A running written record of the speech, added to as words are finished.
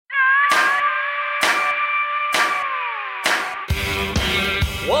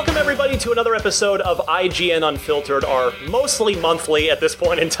Welcome, everybody, to another episode of IGN Unfiltered, our mostly monthly, at this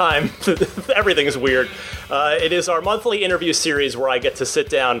point in time, everything is weird. It is our monthly interview series where I get to sit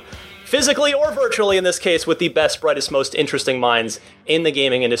down, physically or virtually in this case, with the best, brightest, most interesting minds in the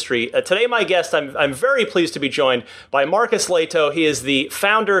gaming industry. Today, my guest, I'm very pleased to be joined by Marcus Lehto. He is the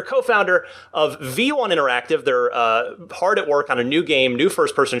co-founder of V1 Interactive. They're hard at work on a new game, new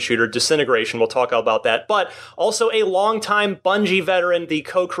first-person shooter, Disintegration. We'll talk about that. But also a longtime Bungie veteran, the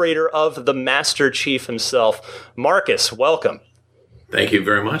co-creator of the Master Chief himself. Marcus, welcome. Thank you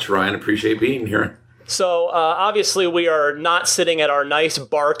very much, Ryan. Appreciate being here. So, obviously, we are not sitting at our nice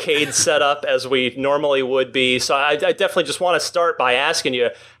barcade setup as we normally would be. So I definitely just want to start by asking you,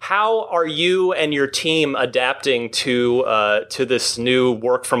 how are you and your team adapting to this new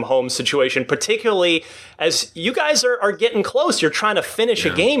work-from-home situation, particularly as you guys are getting close? You're trying to finish a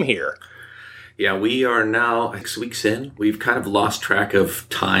game here. Yeah, we are now 6 weeks in. We've kind of lost track of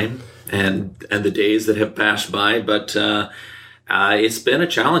time and the days that have passed by, but it's been a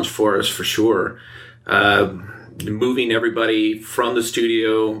challenge for us for sure. Moving everybody from the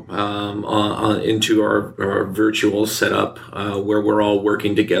studio into our virtual setup where we're all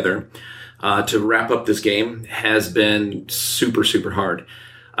working together to wrap up this game has been super, super hard.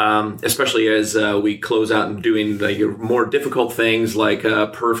 Especially as we close out and doing more difficult things like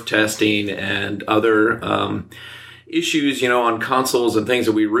perf testing and other issues, on consoles and things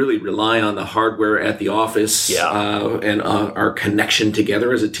that we really rely on the hardware at the office and our connection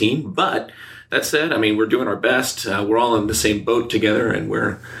together as a team. But that said, we're doing our best. We're all in the same boat together, and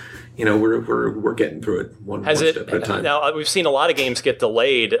we're getting through it one step at a time. Now, we've seen a lot of games get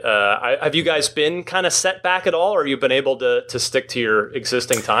delayed. Have you guys been kind of set back at all, or have you been able to stick to your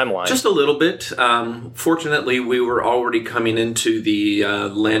existing timeline? Just a little bit. Fortunately, we were already coming into the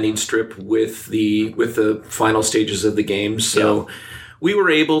landing strip with the final stages of the game, so we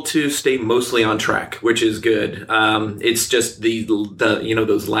were able to stay mostly on track, which is good. It's just the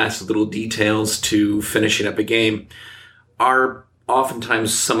those last little details to finishing up a game are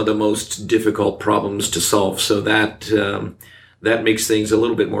oftentimes some of the most difficult problems to solve. So that makes things a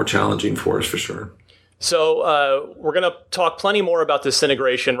little bit more challenging for us, for sure. So we're going to talk plenty more about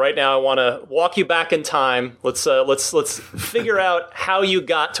Disintegration. Right now, I want to walk you back in time. Let's figure out how you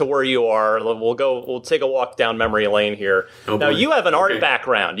got to where you are. We'll take a walk down memory lane here. Oh, now, boy. you have an art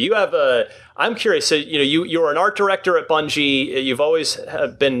background. You have I'm curious. So you were an art director at Bungie. You've always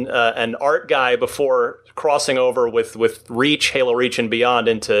been an art guy before crossing over with Reach, Halo Reach, and beyond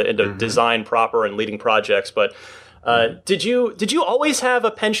into design proper and leading projects, but. Did you always have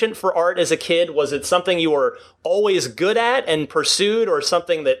a penchant for art as a kid? Was it something you were always good at and pursued, or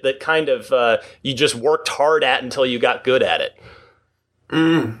something that kind of you just worked hard at until you got good at it?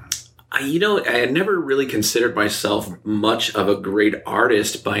 I had never really considered myself much of a great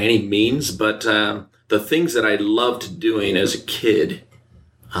artist by any means, but the things that I loved doing as a kid,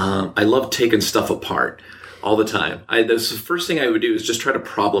 I loved taking stuff apart all the time. That's the first thing I would do is just try to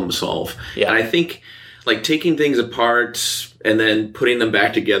problem solve. Yeah. And I think taking things apart and then putting them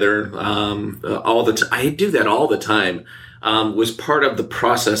back together all the time. I do that all the time. Was part of the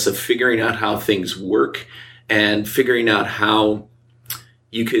process of figuring out how things work and figuring out how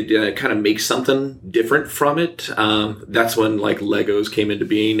you could kind of make something different from it. That's when Legos came into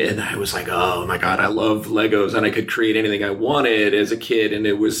being, and I was like, oh my God, I love Legos, and I could create anything I wanted as a kid. And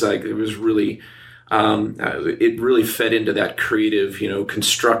it was really, it really fed into that creative,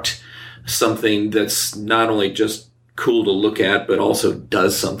 construct something that's not only just cool to look at, but also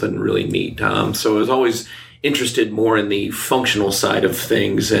does something really neat. So I was always interested more in the functional side of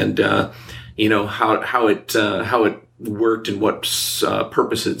things, and how it worked and what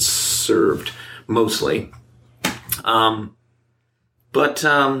purpose it served mostly. I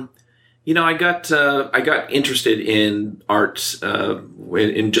got interested in art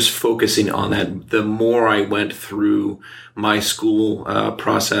in just focusing on that. The more I went through my school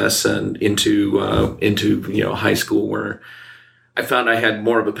process and into high school, where I found I had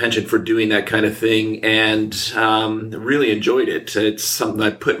more of a penchant for doing that kind of thing, and really enjoyed it. It's something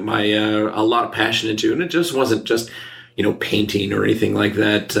I put a lot of passion into, and it just wasn't just painting or anything like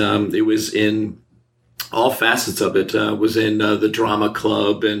that. It was in all facets of it. Was in the drama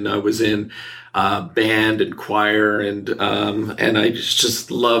club, and I was in band and choir, and I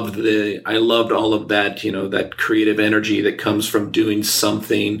just loved all of that, that creative energy that comes from doing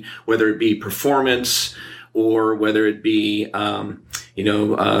something, whether it be performance or whether it be,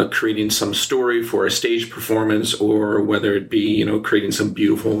 creating some story for a stage performance, or whether it be, creating some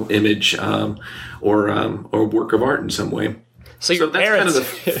beautiful image, or work of art in some way. So your that's parents, kind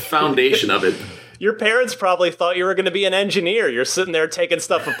of the foundation of it. Your parents probably thought you were going to be an engineer. You're sitting there taking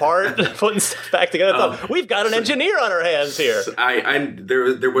stuff apart, putting stuff back together. We've got an engineer on our hands here.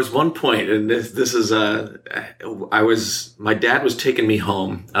 There was one point, and this is my dad was taking me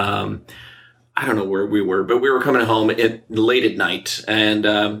home. I don't know where we were, but we were coming home late at night,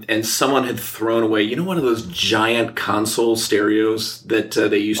 and someone had thrown away, one of those giant console stereos that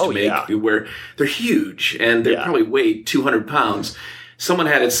they used to make, where they're huge and they probably weigh 200 pounds. Someone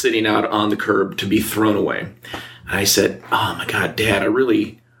had it sitting out on the curb to be thrown away. And I said, "Oh my God, Dad, I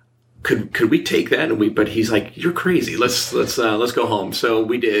really could we take that?" But he's like, "You're crazy. Let's go home." So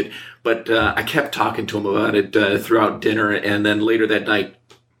we did, but I kept talking to him about it throughout dinner, and then later that night,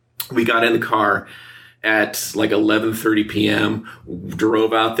 we got in the car at like 11:30 p.m.,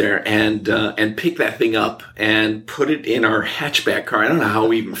 drove out there and picked that thing up and put it in our hatchback car. I don't know how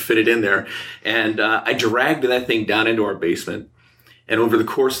we even fit it in there. And I dragged that thing down into our basement. And over the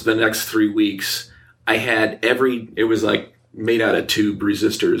course of the next 3 weeks, I had it was like made out of tube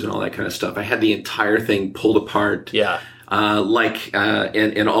resistors and all that kind of stuff. I had the entire thing pulled apart. Yeah.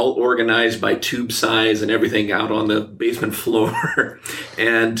 And all organized by tube size and everything out on the basement floor.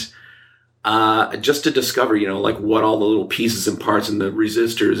 And just to discover, like what all the little pieces and parts and the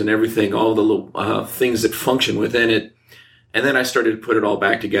resistors and everything, all the little things that function within it. And then I started to put it all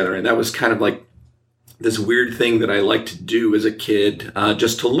back together. And that was kind of like this weird thing that I liked to do as a kid,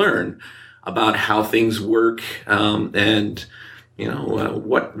 just to learn about how things work, and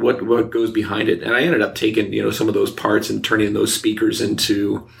what goes behind it. And I ended up taking, some of those parts and turning those speakers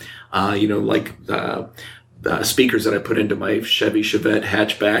into, speakers that I put into my Chevy Chevette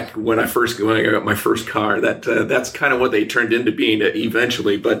hatchback when I got my first car. That's kind of what they turned into being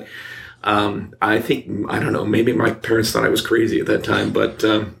eventually. But I don't know, maybe my parents thought I was crazy at that time, but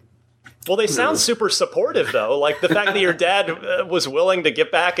well, they sound super supportive, though. Like the fact that your dad was willing to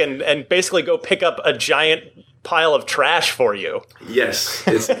get back and basically go pick up a giant pile of trash for you. Yes,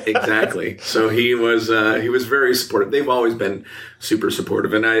 exactly. So he was very supportive. They've always been super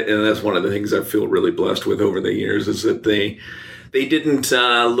supportive, and that's one of the things I feel really blessed with over the years, is that they didn't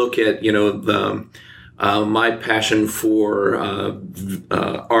look at my passion for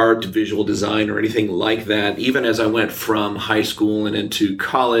art, visual design, or anything like that. Even as I went from high school and into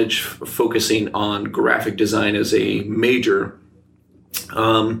college, focusing on graphic design as a major,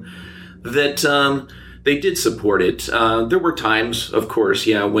 they did support it. There were times, of course,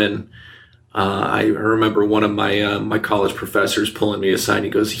 when I remember one of my college professors pulling me aside. He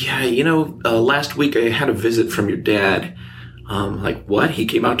goes, last week I had a visit from your dad. Like, what? He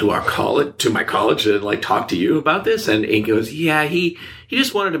came out to my college and like talk to you about this? And he goes, he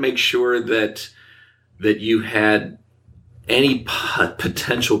just wanted to make sure that you had any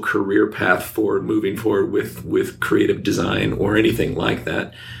potential career path moving forward with creative design or anything like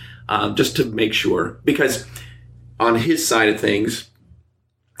that. Just to make sure, because on his side of things,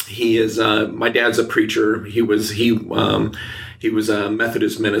 he is, my dad's a preacher. He was a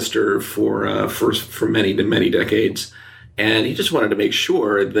Methodist minister for many, many decades. And he just wanted to make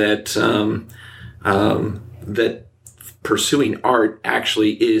sure that that pursuing art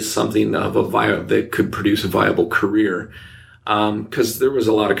actually is something that could produce a viable career. Because there was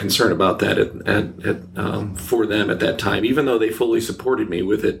a lot of concern about that for them at that time. Even though they fully supported me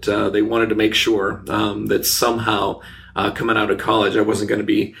with it, they wanted to make sure that somehow coming out of college, I wasn't going to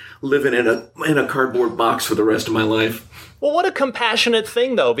be living in a cardboard box for the rest of my life. Well, what a compassionate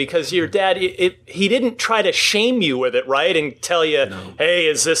thing, though, because your dad, he didn't try to shame you with it, right? And tell you, no.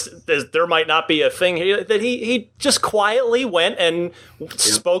 Hey, there might not be a thing here. That he just quietly went and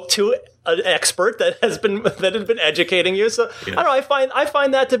spoke to an expert that had been educating you. So I don't know, I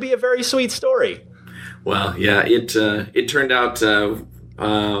find that to be a very sweet story. Well, yeah, it turned out.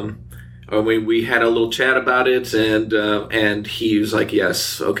 We had a little chat about it, and he was like,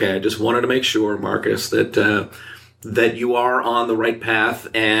 "Yes, okay. I just wanted to make sure, Marcus, that you are on the right path."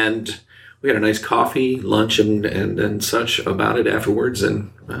 And we had a nice coffee, lunch, and such about it afterwards.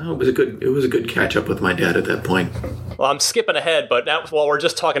 And it was a good catch up with my dad at that point. Well, I'm skipping ahead, but now while we're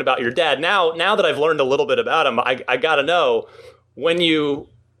just talking about your dad, now that I've learned a little bit about him, I got to know when you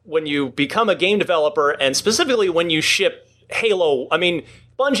become a game developer, and specifically when you ship Halo. I mean,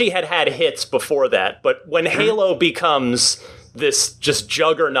 Bungie had hits before that, but when Halo becomes this just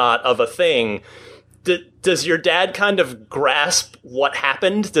juggernaut of a thing, does your dad kind of grasp what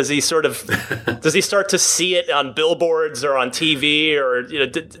happened? Does he start to see it on billboards or on TV, or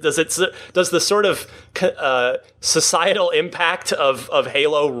does the sort of societal impact of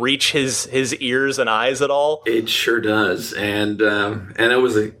Halo reach his ears and eyes at all? It sure does, and it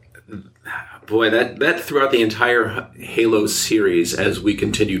was boy, that throughout the entire Halo series, as we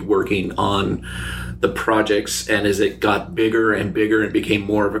continued working on the projects and as it got bigger and bigger and became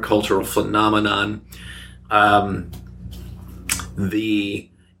more of a cultural phenomenon, the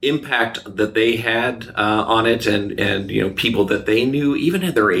impact that they had on it, and you know, people that they knew, even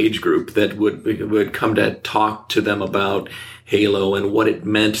in their age group, that would come to talk to them about Halo and what it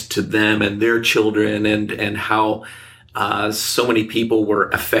meant to them and their children, and how so many people were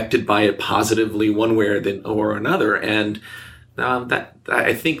affected by it positively one way or another. And that,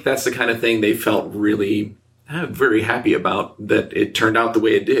 I think that's the kind of thing they felt really very happy about, that it turned out the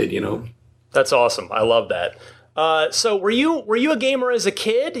way it did, you know. That's awesome. I love that. So were you a gamer as a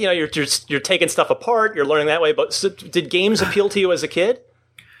kid? You know, you're taking stuff apart, you're learning that way, but did games appeal to you as a kid?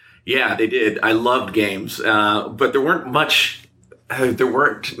 Yeah, they did. I loved games, but there weren't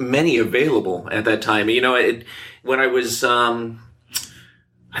many available at that time. You know, when I was, I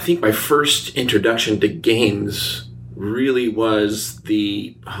think my first introduction to games really was is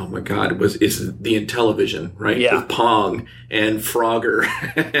the Intellivision, right? Yeah. With Pong and Frogger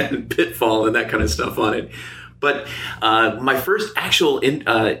and Pitfall and that kind of stuff on it. But my first actual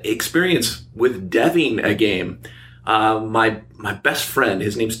experience with deving a game, my best friend,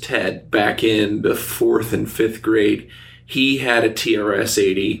 his name's Ted, back in the 4th and 5th grade, he had a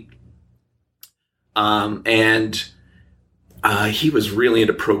TRS-80, and he was really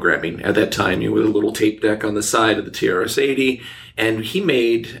into programming at that time, you know, with a little tape deck on the side of the TRS-80, and he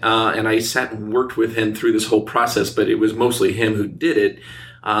made, and I sat and worked with him through this whole process, but it was mostly him who did it,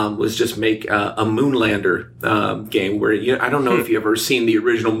 was just make a Moonlander game where, you know, I don't know if you've ever seen the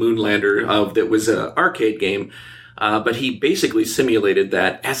original Moonlander that was an arcade game, but he basically simulated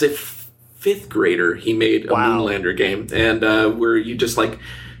that as a 5th grader. He made a Moonlander game, and where you just like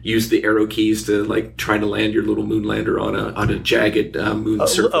use the arrow keys to like try to land your little Moonlander on a jagged moon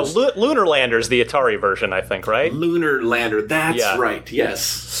surface. Lunar Lander's the Atari version, I think, right? Lunar Lander, that's right. Yes.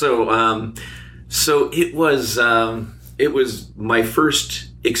 So it was my first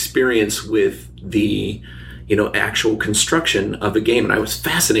experience with the, you know, actual construction of a game, and I was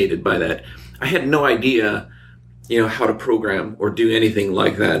fascinated by that. I had no idea, you know, how to program or do anything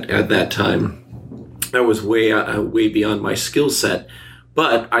like that at that time. That was way beyond my skill set.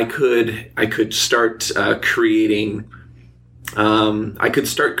 But I could start creating. I could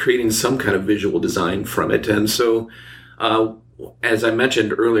start creating some kind of visual design from it, and so, as I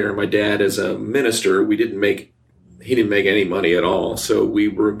mentioned earlier, my dad, as a minister, he didn't make any money at all. So we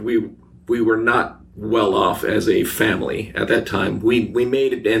were not well off as a family at that time. We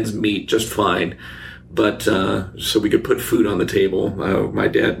made ends meet just fine, but so we could put food on the table.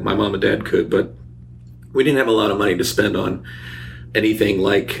 My mom and dad could, but we didn't have a lot of money to spend on anything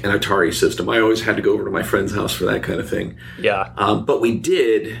like an Atari system. I always had to go over to my friend's house for that kind of thing. Yeah. But we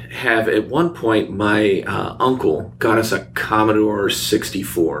did have, at one point, my uncle got us a Commodore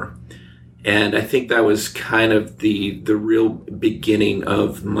 64. And I think that was kind of the real beginning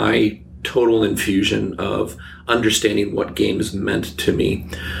of my total infusion of understanding what games meant to me.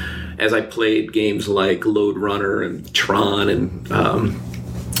 As I played games like Lode Runner and Tron and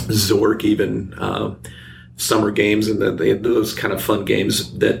Zork, even summer games, and those kind of fun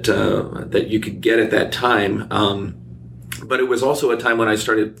games that you could get at that time. But it was also a time when I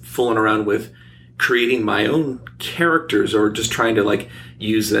started fooling around with creating my own characters, or just trying to like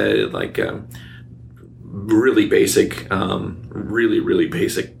use really basic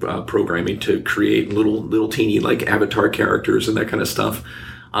programming to create little teeny like avatar characters and that kind of stuff.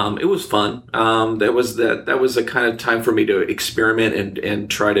 It was fun. That was a kind of time for me to experiment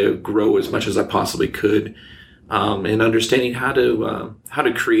and try to grow as much as I possibly could, in understanding how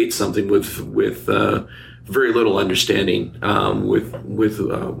to create something with very little understanding, with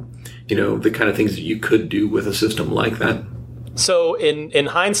you know, the kind of things that you could do with a system like that. So in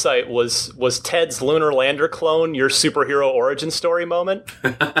hindsight, was Ted's Lunar Lander clone your superhero origin story moment?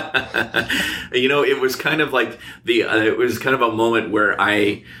 You know, it was kind of like it was kind of a moment where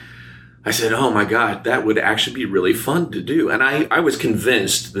I said, oh my God, that would actually be really fun to do. And I was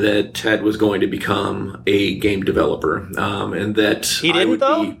convinced that Ted was going to become a game developer, and that he didn't,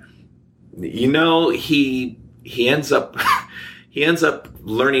 though? You know, he ends up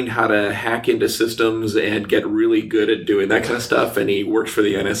learning how to hack into systems and get really good at doing that kind of stuff, and he works for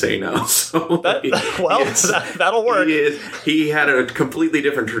the NSA now. So that'll work. He had a completely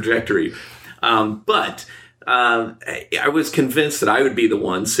different trajectory. But I was convinced that I would be the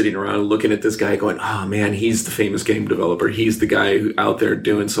one sitting around looking at this guy going, oh man, he's the famous game developer. He's the guy out there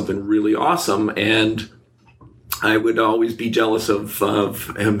doing something really awesome. And I would always be jealous of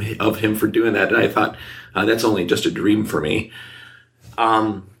him for doing that. And I thought, that's only just a dream for me.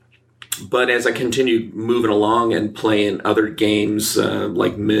 But as I continued moving along and playing other games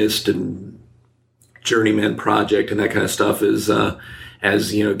like Myst and Journeyman Project and that kind of stuff,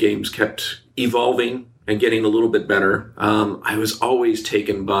 as games kept evolving and getting a little bit better, I was always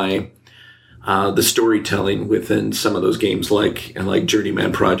taken by the storytelling within some of those games, like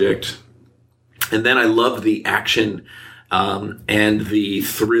Journeyman Project. And then I loved the action and the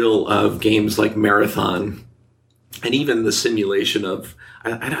thrill of games like Marathon, and even the simulation of.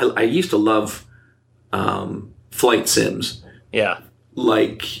 I used to love flight sims. Yeah.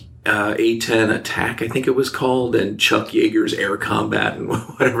 Like A-10 Attack, I think it was called, and Chuck Yeager's Air Combat and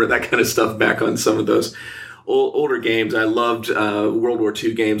whatever, that kind of stuff back on some of those older games. I loved World War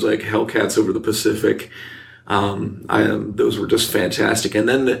II games like Hellcats Over the Pacific. Those were just fantastic. And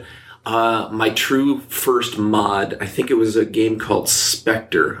then my true first mod, I think it was a game called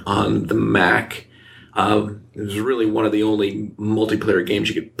Spectre on the Mac. It was really one of the only multiplayer games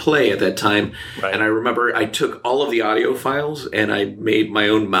you could play at that time. Right. And I remember I took all of the audio files and I made my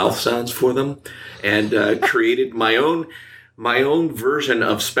own mouth sounds for them and created my own version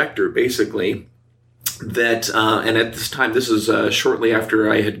of Spectre, basically. That and at this time, this is shortly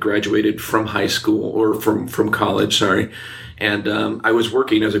after I had graduated from high school, or from college, sorry. And I was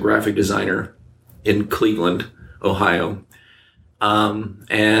working as a graphic designer in Cleveland, Ohio.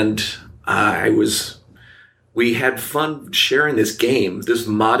 We had fun sharing this game, this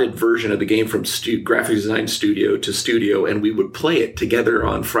modded version of the game from graphic design studio to studio, and we would play it together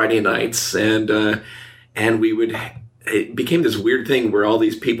on Friday nights, and it became this weird thing where all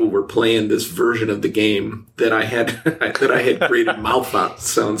these people were playing this version of the game that I had created mouth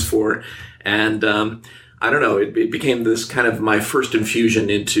sounds for, and I don't know, it became this kind of my first infusion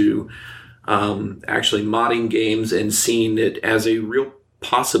into actually modding games and seeing it as a real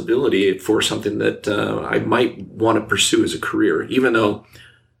possibility for something that I might want to pursue as a career, even though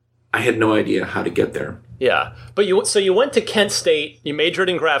I had no idea how to get there. Yeah, but you went to Kent State, you majored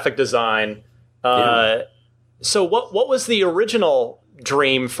in graphic design. Yeah. So what was the original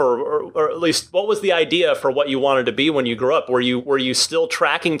dream or at least what was the idea for what you wanted to be when you grew up? Were you still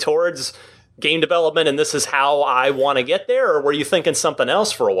tracking towards game development and this is how I want to get there, or were you thinking something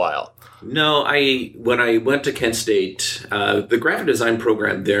else for a while? No, when I went to Kent State, the graphic design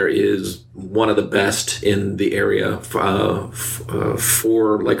program there is one of the best in the area for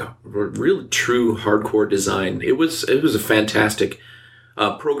like real true hardcore design. It was a fantastic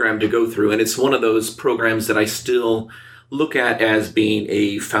program to go through, and it's one of those programs that I still look at as being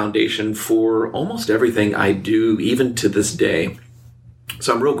a foundation for almost everything I do, even to this day.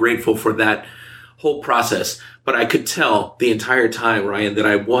 So I'm real grateful for that whole process. But I could tell the entire time, Ryan, that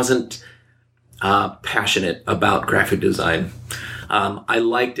I wasn't passionate about graphic design. I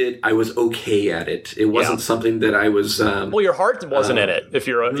liked it. I was okay at it. It wasn't something that I was... well, your heart wasn't in it. If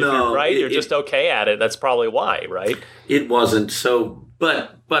you're right, you're just okay at it. That's probably why, right? It wasn't. So,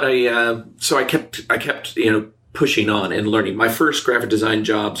 but I kept pushing on and learning. My first graphic design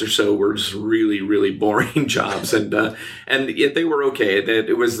jobs or so were just really, really boring jobs, and they were okay.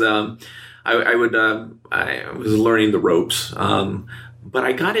 It was I was learning the ropes, but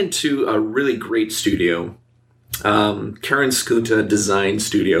I got into a really great studio, Karen Skunta Design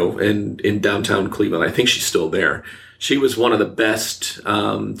Studio in downtown Cleveland. I think she's still there. She was one of the best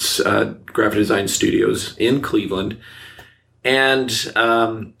graphic design studios in Cleveland, and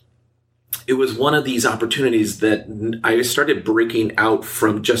it was one of these opportunities that I started breaking out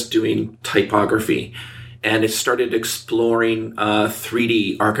from just doing typography, and it started exploring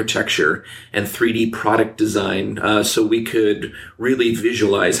 3D architecture and 3D product design, so we could really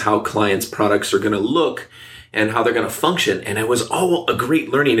visualize how clients' products are going to look and how they're going to function. And it was all a great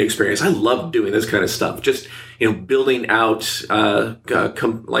learning experience. I loved doing this kind of stuff. Just building out. I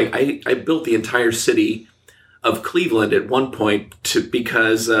built the entire city of Cleveland at one point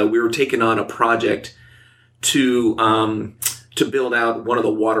because we were taking on a project to build out one of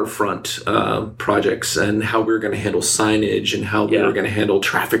the waterfront projects, and how we were going to handle signage and how we were going to handle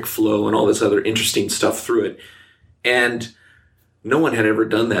traffic flow and all this other interesting stuff through it. And no one had ever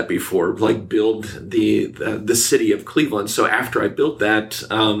done that before, like build the city of Cleveland. So after I built that,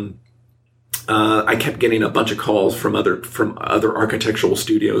 I kept getting a bunch of calls from other architectural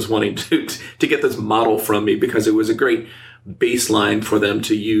studios wanting to get this model from me, because it was a great baseline for them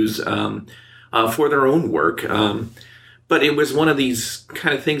to use for their own work. But it was one of these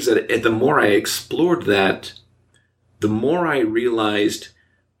kind of things that the more I explored that, the more I realized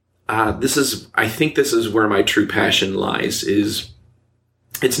I think this is where my true passion lies.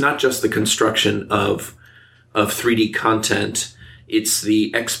 It's not just the construction of 3D content it's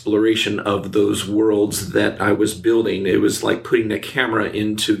the exploration of those worlds that I was building. It was like putting the camera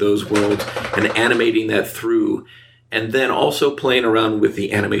into those worlds and animating that through, and then also playing around with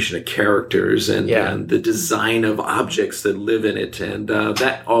the animation of characters and the design of objects that live in it. And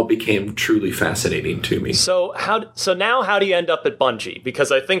that all became truly fascinating to me. So now how do you end up at Bungie?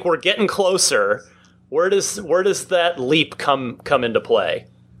 Because I think we're getting closer. Where does that leap come into play?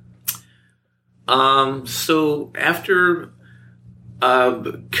 So after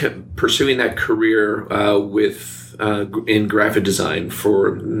pursuing that career in graphic design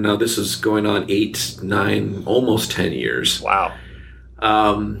for, now this is going on 8, 9, almost 10 years. Wow.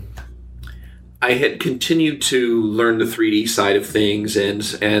 I had continued to learn the 3D side of things,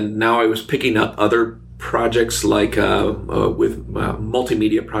 and now I was picking up other projects like with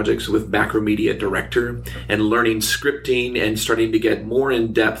multimedia projects with Macromedia Director, and learning scripting and starting to get more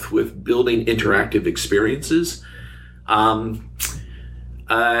in depth with building interactive experiences.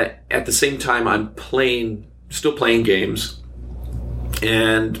 At the same time, I'm still playing games,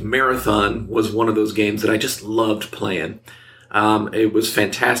 and Marathon was one of those games that I just loved playing. It was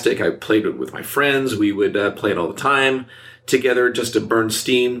fantastic. I played it with my friends. We would play it all the time together just to burn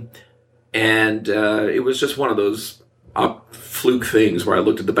steam. And it was just one of those fluke things where I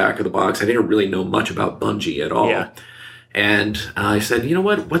looked at the back of the box. I didn't really know much about Bungie at all. Yeah. And I said, you know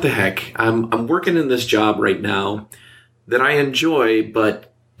what? What the heck? I'm working in this job right now that I enjoy,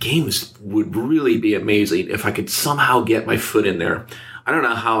 but games would really be amazing if I could somehow get my foot in there. I don't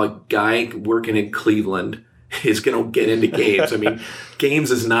know how a guy working in Cleveland is going to get into games. I mean,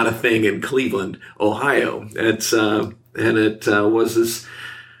 games is not a thing in Cleveland, Ohio. It was this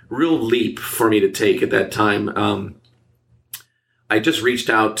real leap for me to take at that time. I just reached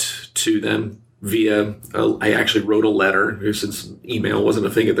out to them via, I actually wrote a letter, since email wasn't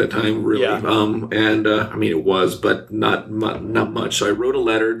a thing at that time, really. Yeah. I mean, it was, but not much. So I wrote a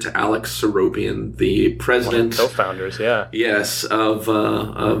letter to Alex Seropian, the president, one of the co-founders, yeah, yes, of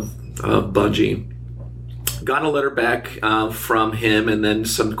Bungie. Got a letter back from him, and then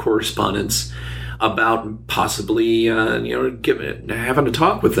some correspondence about possibly, having a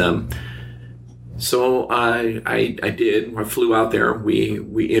talk with them. So I did. I flew out there.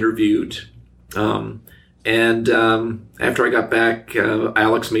 We interviewed. And after I got back,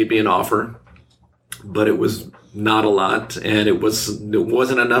 Alex made me an offer, but it was not a lot, and it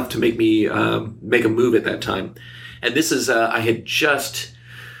wasn't enough to make me make a move at that time. And this is I had just,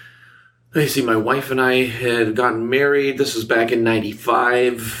 my wife and I had gotten married. This was back in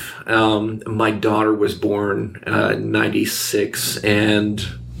 95. My daughter was born in 96, and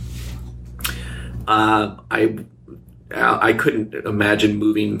I couldn't imagine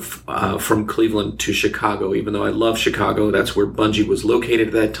moving from Cleveland to Chicago, even though I love Chicago. That's where Bungie was located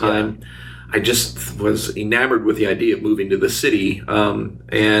at that time. Yeah. I just was enamored with the idea of moving to the city,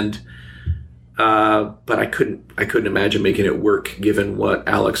 but I couldn't imagine making it work given what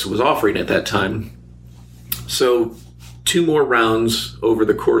Alex was offering at that time. So 2 more rounds over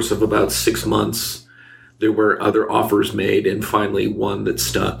the course of about 6 months. There were other offers made, and finally one that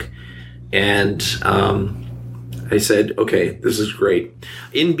stuck. And I said, okay, this is great.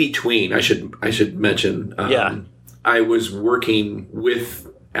 In between, I should mention, I was working with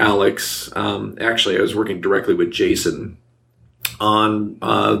Alex. Actually, I was working directly with Jason on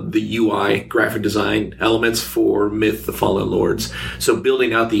the UI graphic design elements for Myth: The Fallen Lords. So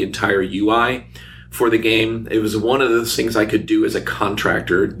building out the entire UI for the game. It was one of those things I could do as a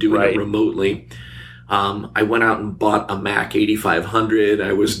contractor, doing it remotely. I went out and bought a Mac 8500.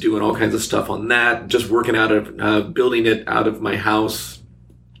 I was doing all kinds of stuff on that, just working out of, building it out of my house,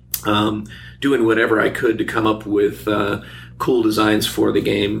 doing whatever I could to come up with cool designs for the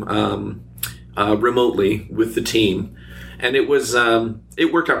game remotely with the team. And it was,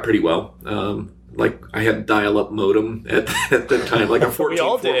 it worked out pretty well. Like I had a dial-up modem at that time, like a 14.4 we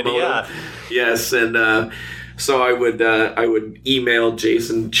all did, modem. Yeah. Yes, and so I would email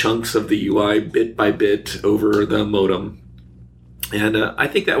Jason chunks of the UI bit by bit over the modem, and I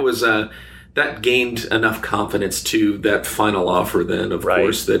think that was that gained enough confidence to that final offer. Then, of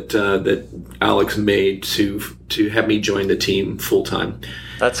course, that Alex made to have me join the team full time.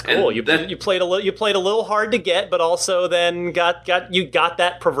 That's cool. You played a little hard to get, but also then got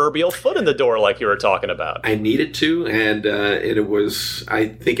that proverbial foot in the door, like you were talking about. I needed to, and it was. I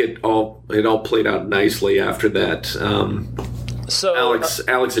think it all played out nicely after that. So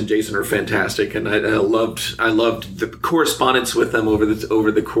Alex and Jason are fantastic, and I loved the correspondence with them over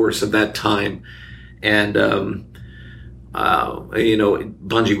the course of that time, and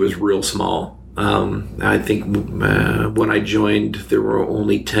Bungie was real small. I think when I joined, there were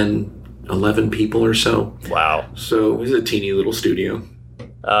only 10 11 people or so. Wow. So it was a teeny little studio.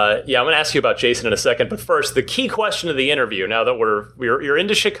 Yeah, I'm going to ask you about Jason in a second, but first, the key question of the interview. Now that you're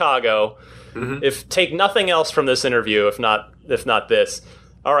into Chicago, if take nothing else from this interview, if not this.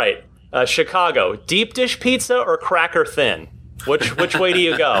 All right, Chicago, deep dish pizza or cracker thin? Which way do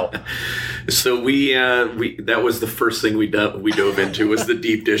you go? So we that was the first thing we dove into was the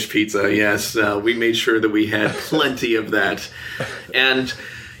deep dish pizza. Yes, we made sure that we had plenty of that, and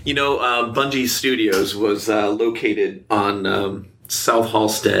Bungie Studios was located on South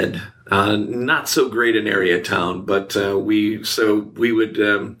Halstead, not so great an area town, but we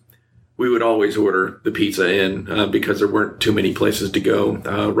would always order the pizza in because there weren't too many places to go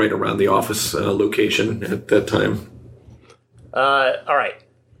right around the office location at that time. All right.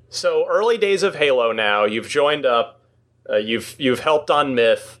 So early days of Halo now, you've joined up, you've helped on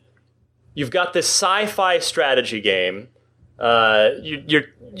Myth, you've got this sci-fi strategy game,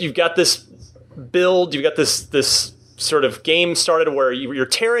 you've got this build, you've got this sort of game started where you're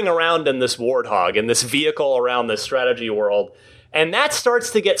tearing around in this Warthog, in this vehicle around this strategy world, and that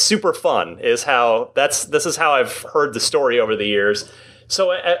starts to get super fun, this is how I've heard the story over the years.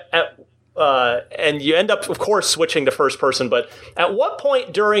 So and you end up, of course, switching to first person, but at what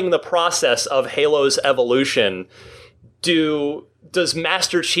point during the process of Halo's evolution does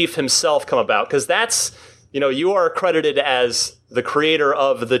Master Chief himself come about? Because that's, you are credited as the creator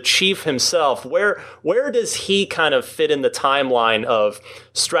of the Chief himself. Where does he kind of fit in the timeline of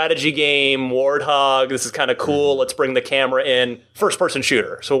strategy game, Warthog, this is kind of cool, let's bring the camera in, first person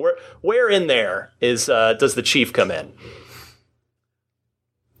shooter? So where in there does the Chief come in?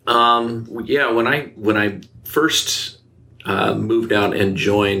 Yeah, when I first moved out and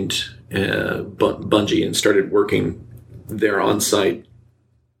joined Bungie and started working there on site,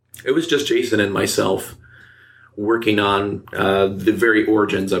 it was just Jason and myself working on the very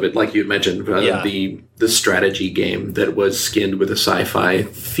origins of it, like you had mentioned, the strategy game that was skinned with a sci-fi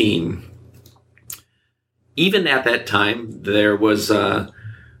theme. Even at that time, there was a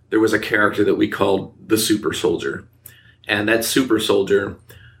character that we called the Super Soldier, and that Super Soldier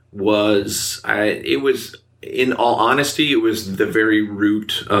in all honesty, it was the very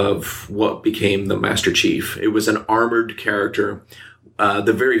root of what became the Master Chief. It was an armored character.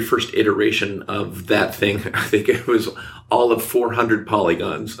 The very first iteration of that thing, I think it was all of 400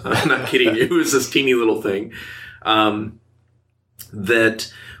 polygons. I'm not kidding you. It was this teeny little thing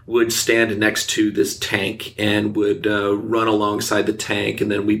that would stand next to this tank and would run alongside the tank. And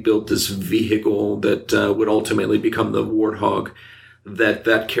then we built this vehicle that would ultimately become the Warthog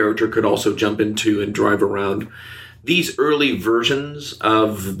that character could also jump into and drive around. These early versions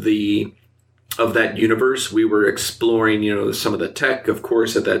of that universe, we were exploring, some of the tech, of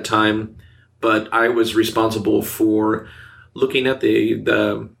course, at that time, but I was responsible for looking at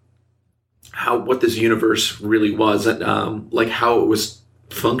what this universe really was, and like how it was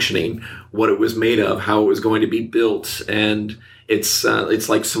functioning, what it was made of, how it was going to be built, and it's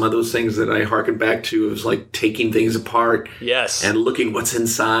like some of those things that I harken back to. It was like taking things apart, yes, and looking what's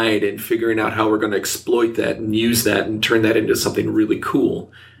inside and figuring out how we're going to exploit that and use that and turn that into something really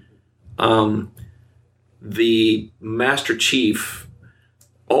cool. The Master Chief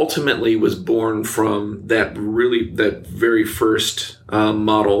ultimately was born from that very first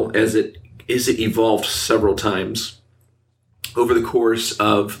model as it evolved several times over the course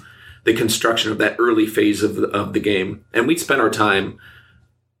of the construction of that early phase of the game. And we'd spent our time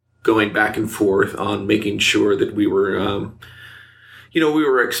going back and forth on making sure that we were, we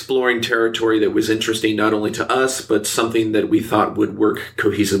were exploring territory that was interesting not only to us, but something that we thought would work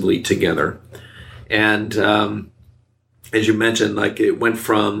cohesively together. And as you mentioned, like it went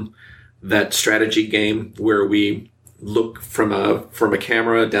from that strategy game where we look from a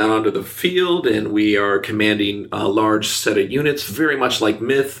camera down onto the field and we are commanding a large set of units, very much like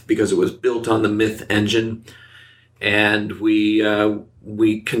Myth, because it was built on the Myth engine. And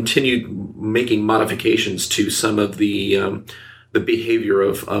we continued making modifications to some of the behavior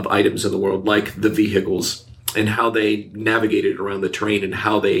of items in the world, like the vehicles, and how they navigated around the terrain and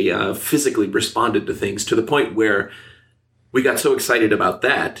how they physically responded to things, to the point where we got so excited about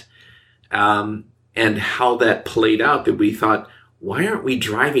that and how that played out that we thought, why aren't we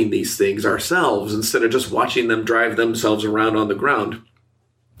driving these things ourselves instead of just watching them drive themselves around on the ground?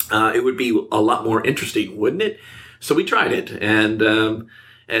 It would be a lot more interesting, wouldn't it? So we tried it. And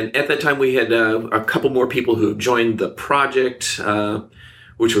at that time we had a couple more people who joined the project,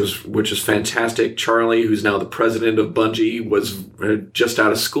 which was fantastic. Charlie, who's now the president of Bungie, was just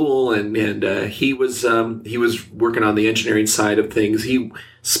out of school, and he was working on the engineering side of things. He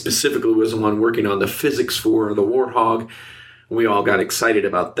specifically was the one working on the physics for the Warthog. We all got excited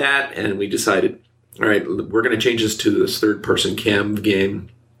about that, and we decided, all right, we're going to change this to this third-person cam game.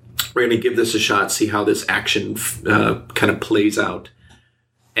 We're going to give this a shot, see how this action kind of plays out.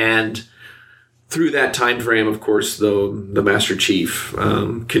 And through that time frame, of course, the Master Chief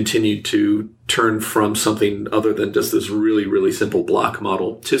continued to turn from something other than just this really, really simple block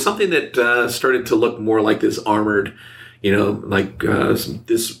model to something that started to look more like this armored, like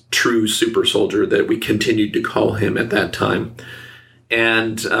this true super soldier that we continued to call him at that time.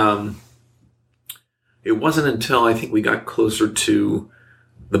 And it wasn't until I think we got closer to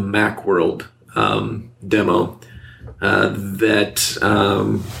the Macworld demo that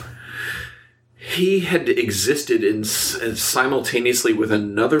he had existed simultaneously with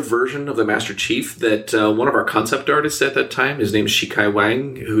another version of the Master Chief that one of our concept artists at that time, his name is Shikai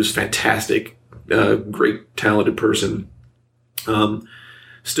Wang, who's fantastic, great, talented person.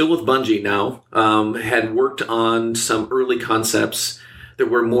 Still with Bungie now, had worked on some early concepts that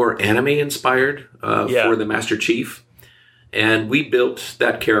were more anime inspired for the Master Chief. And we built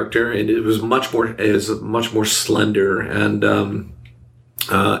that character, and it was much more slender and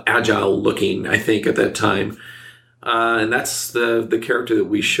agile looking, I think, at that time. And that's the character that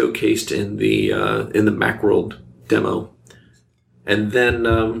we showcased in the Macworld demo. And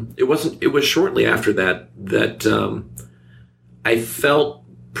then it was shortly after that I felt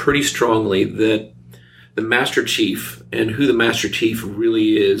pretty strongly that the Master Chief and who the Master Chief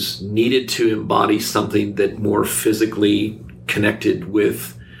really is needed to embody something that more physically connected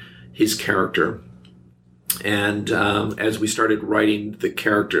with his character. And as we started writing the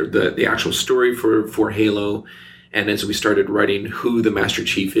character, the actual story for Halo, and as we started writing who the Master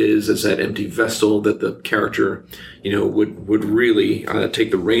Chief is as that empty vessel that the character, would really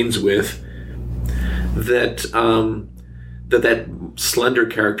take the reins with, that slender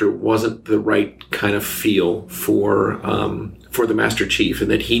character wasn't the right kind of feel for the Master Chief, and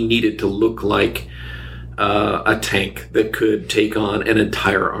that he needed to look like a tank that could take on an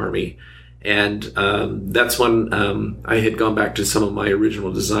entire army. And that's when I had gone back to some of my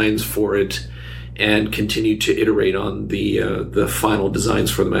original designs for it and continued to iterate on the final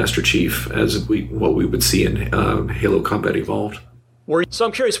designs for the Master Chief as what we would see in Halo Combat Evolved. So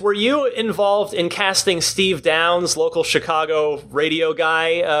I'm curious, were you involved in casting Steve Downs, local Chicago radio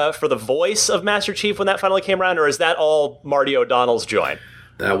guy, for the voice of Master Chief when that finally came around, or is that all Marty O'Donnell's joint?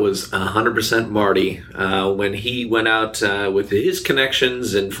 That was 100% Marty. When he went out with his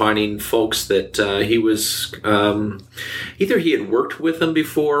connections and finding folks that he was either he had worked with them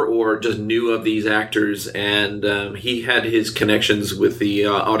before or just knew of these actors, and he had his connections with the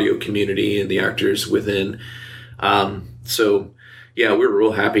audio community and the actors within. So, yeah, we were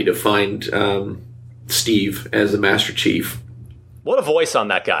real happy to find Steve as the Master Chief. What a voice on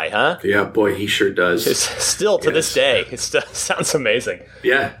that guy, huh? Yeah, boy, he sure does. It's still to this day, it sounds amazing.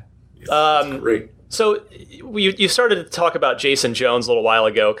 Yeah, great. So you started to talk about Jason Jones a little while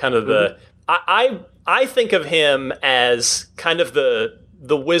ago. Kind of I think of him as kind of the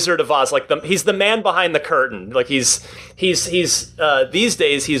Wizard of Oz. Like he's the man behind the curtain. Like he's these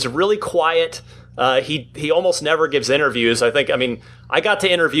days he's really quiet. He almost never gives interviews. I got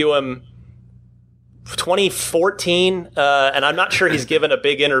to interview him 2014, and I'm not sure he's given a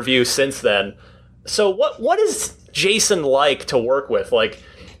big interview since then. So what is Jason like to work with? Like,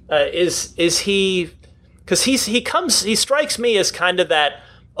 is he? Because he strikes me as kind of that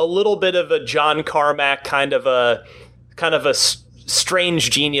a little bit of a John Carmack kind of a strange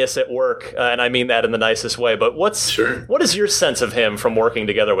genius at work, and I mean that in the nicest way. But what is your sense of him from working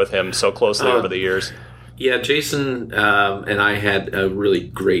together with him so closely over the years? Yeah, Jason and I had a really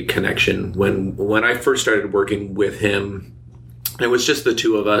great connection when I first started working with him. It was just the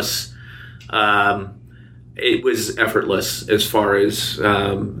two of us. It was effortless as far as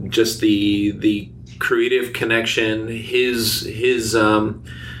just the creative connection. He's one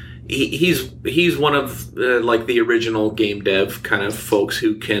of like the original game dev kind of folks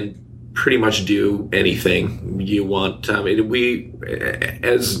who can pretty much do anything you want. We,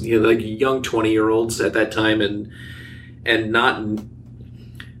 as like young 20-year-olds at that time, and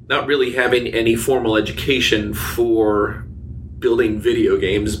not really having any formal education for building video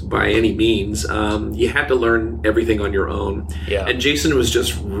games by any means, you had to learn everything on your own. Yeah. And Jason was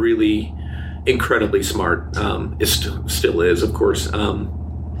just really incredibly smart. It still is, of course.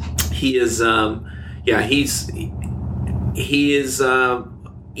 He is, he is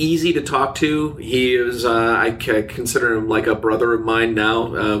easy to talk to. He is, I consider him like a brother of mine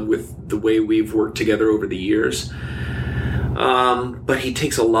now, with the way we've worked together over the years. But he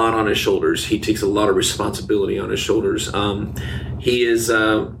takes a lot on his shoulders. He takes a lot of responsibility on his shoulders. He's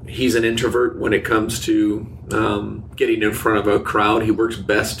an introvert when it comes to getting in front of a crowd. He works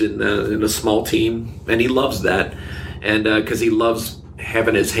best in a small team, and he loves that. And because he loves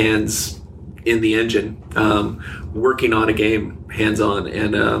having his hands in the engine, working on a game, hands-on,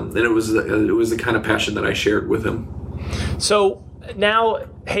 and it was the kind of passion that I shared with him. So now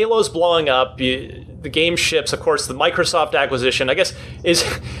Halo's blowing up. The game ships, of course, the Microsoft acquisition. I guess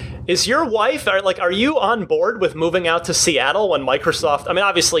is your wife, are you on board with moving out to Seattle when Microsoft? I mean,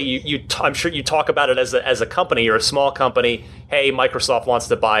 obviously, I'm sure you talk about it as a company. You're a small company. Hey, Microsoft wants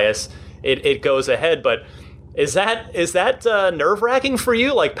to buy us. It goes ahead, but is that nerve-wracking for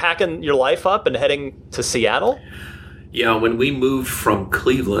you, like packing your life up and heading to Seattle? Yeah, when we moved from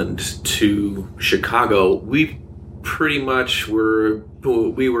Cleveland to Chicago, we pretty much were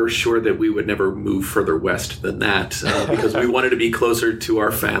sure that we would never move further west than that because we wanted to be closer to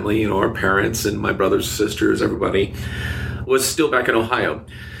our family, our parents and my brothers, sisters, everybody was still back in Ohio.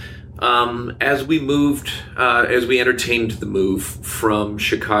 As we entertained the move from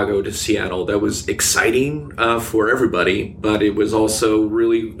Chicago to Seattle, that was exciting for everybody, but it was also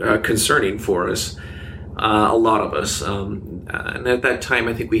really concerning for us, a lot of us. And at that time,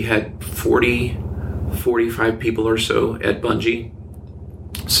 I think we had 45 people or so at Bungie.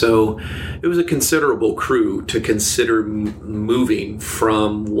 So it was a considerable crew to consider moving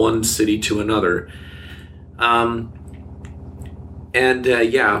from one city to another.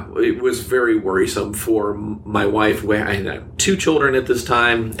 It was very worrisome for my wife. I had 2 children at this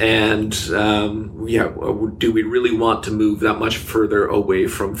time, and do we really want to move that much further away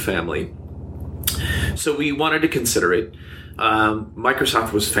from family? So we wanted to consider it.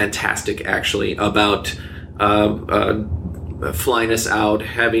 Microsoft was fantastic, actually, about flying us out,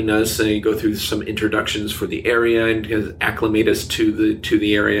 having us go through some introductions for the area and acclimate us to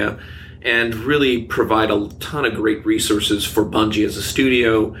the area, and really provide a ton of great resources for Bungie as a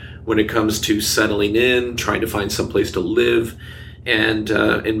studio when it comes to settling in, trying to find some place to live, and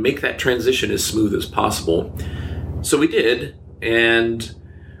make that transition as smooth as possible. So we did, and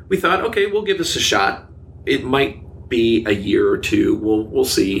we thought, okay, we'll give this a shot. It might be a year or two. We'll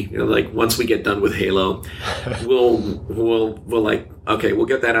see. Once we get done with Halo, we'll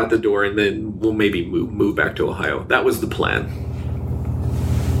get that out the door, and then we'll maybe move back to Ohio. That was the plan.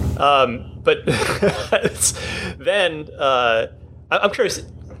 But then I'm curious.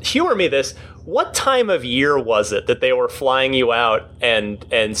 Humor me this. What time of year was it that they were flying you out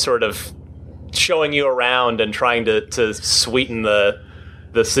and sort of showing you around and trying to sweeten the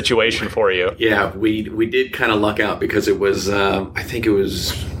situation for you? Yeah, we did kind of luck out because it was I think it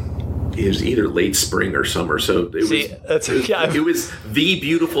was either late spring or summer. So it was the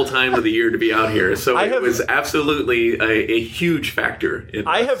beautiful time of the year to be out here. So it was absolutely a huge factor.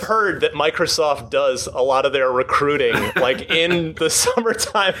 I have heard that Microsoft does a lot of their recruiting in the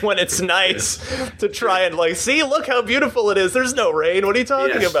summertime when it's nice to try and look how beautiful it is. There's no rain. What are you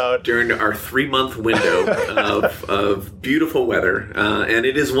talking about? During our 3-month window of beautiful weather, and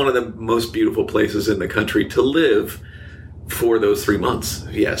it is one of the most beautiful places in the country to live for those 3 months.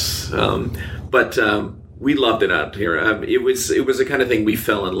 Yes. But we loved it out here. It was the kind of thing we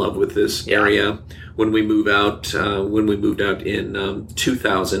fell in love with this area when we moved out in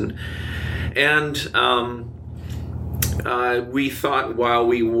 2000. And we thought while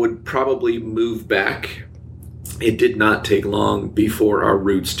we would probably move back, it did not take long before our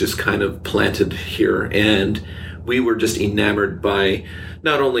roots just kind of planted here, and we were just enamored by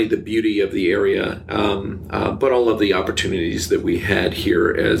not only the beauty of the area, but all of the opportunities that we had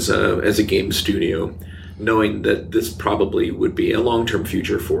here as a game studio, knowing that this probably would be a long-term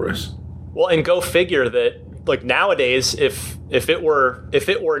future for us. Well, and go figure that nowadays, if it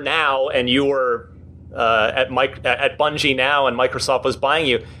were now and you were at Bungie now and Microsoft was buying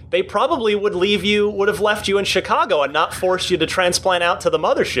you, they probably would have left you in Chicago and not forced you to transplant out to the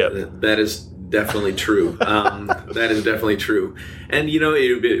mothership. That is definitely true. That is definitely true. And,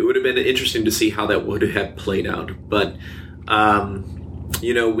 it would have been interesting to see how that would have played out. But,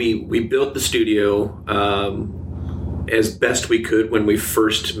 we built the studio as best we could when we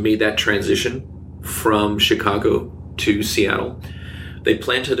first made that transition from Chicago to Seattle. They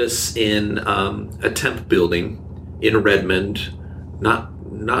planted us in a temp building in Redmond,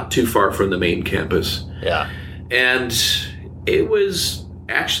 not too far from the main campus. Yeah. And it was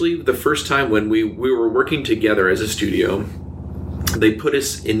actually the first time when we were working together as a studio. They put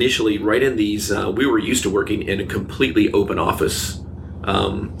us initially right in these, we were used to working in a completely open office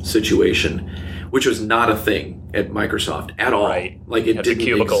situation, which was not a thing at Microsoft at all. Right. It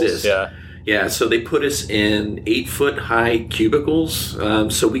didn't exist. Yeah, so they put us in 8-foot high cubicles,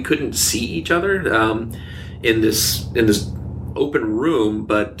 so we couldn't see each other in this open room,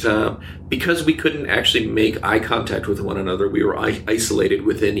 but because we couldn't actually make eye contact with one another, we were isolated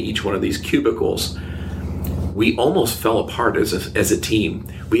within each one of these cubicles. We almost fell apart as a team.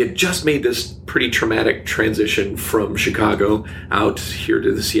 We had just made this pretty traumatic transition from Chicago out here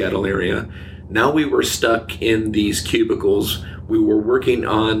to the Seattle area. Now we were stuck in these cubicles. We were working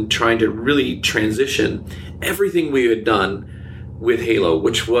on trying to really transition everything we had done with Halo,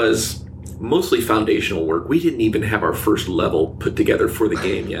 which was mostly foundational work. We didn't even have our first level put together for the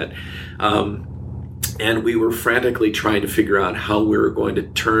game yet. And we were frantically trying to figure out how we were going to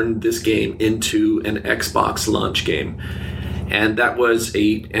turn this game into an Xbox launch game. And that was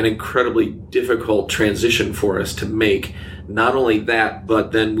an incredibly difficult transition for us to make. Not only that,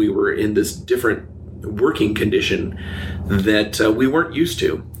 but then we were in this different working condition that we weren't used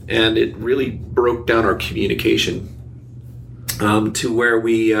to. And it really broke down our communication to where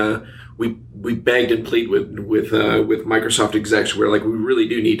we begged and pleaded with Microsoft execs. We're like, we really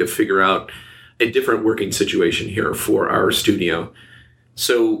do need to figure out a different working situation here for our studio.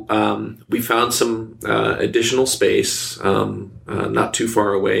 So we found some additional space not too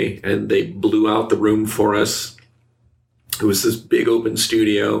far away, and they blew out the room for us. It was this big open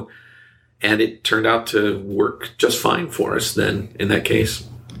studio, and it turned out to work just fine for us then in that case.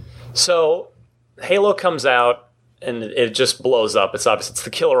 So Halo comes out, and it just blows up. It's obvious it's the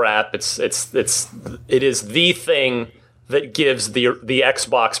killer app. It is the thing that gives the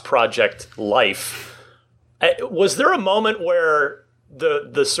Xbox project life. Was there a moment where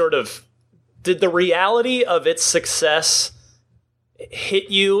the sort of, did the reality of its success hit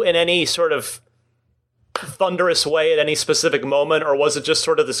you in any sort of thunderous way at any specific moment, or was it just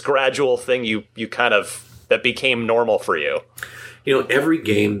sort of this gradual thing you kind of, that became normal for you? You know, every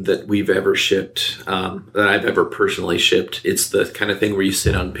game that we've ever shipped, that I've ever personally shipped, it's the kind of thing where you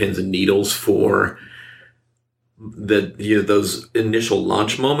sit on pins and needles for those initial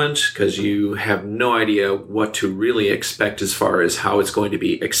launch moments, because you have no idea what to really expect as far as how it's going to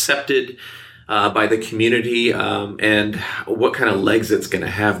be accepted by the community, and what kind of legs it's going to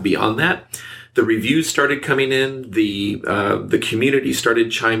have beyond that. The reviews started coming in, the community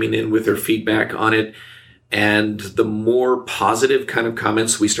started chiming in with their feedback on it, and the more positive kind of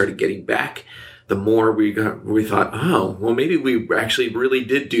comments we started getting back, the more we thought, oh, well, maybe we actually really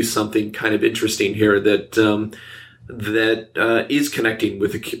did do something kind of interesting here that is connecting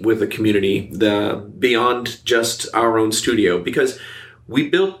with the community, beyond just our own studio, because we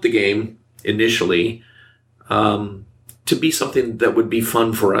built the game initially to be something that would be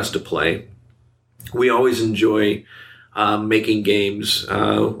fun for us to play. We always enjoy making games.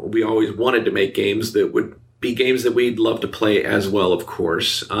 We always wanted to make games that would be games that we'd love to play as well, of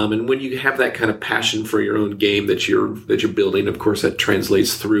course. And when you have that kind of passion for your own game that you're building, of course, that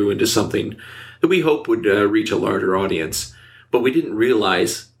translates through into something that we hope would reach a larger audience. But we didn't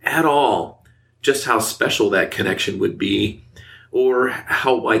realize at all just how special that connection would be, or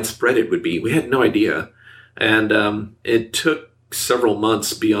how widespread it would be. We had no idea. And it took several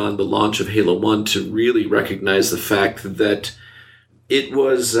months beyond the launch of Halo 1 to really recognize the fact that it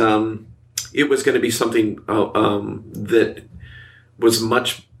was going to be something that was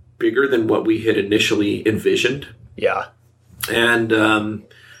much bigger than what we had initially envisioned. Yeah. And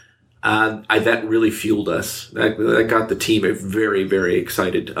that really fueled us. That got the team very, very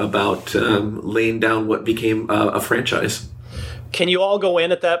excited about laying down what became a franchise. Can you all go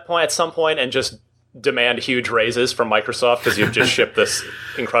in at some point and just demand huge raises from Microsoft because you've just shipped this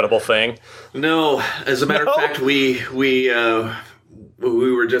incredible thing? No. As a matter of fact, we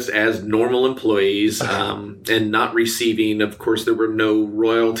were just as normal employees, and not receiving, of course, there were no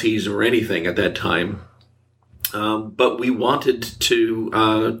royalties or anything at that time. But we wanted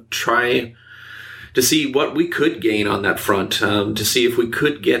to try to see what we could gain on that front, to see if we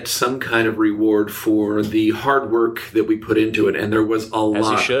could get some kind of reward for the hard work that we put into it. And there was a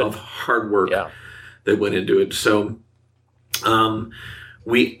lot of hard work that went into it. So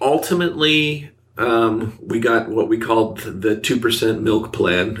we ultimately... we got what we called the 2% milk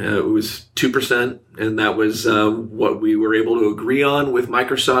plan. It was 2%, and that was what we were able to agree on with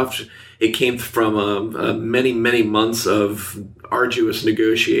Microsoft. It came from many, many months of arduous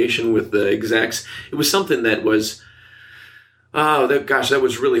negotiation with the execs. It was something that was, that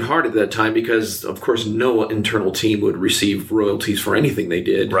was really hard at that time, because, of course, no internal team would receive royalties for anything they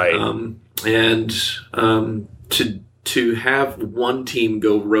did. Right. To have one team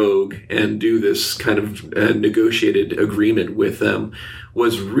go rogue and do this kind of negotiated agreement with them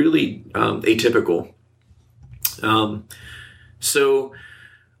was really atypical. So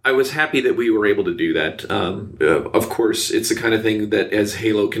I was happy that we were able to do that. Of course, it's the kind of thing that as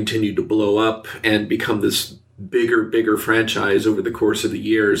Halo continued to blow up and become this bigger franchise over the course of the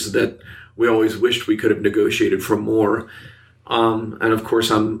years that we always wished we could have negotiated for more. And of course,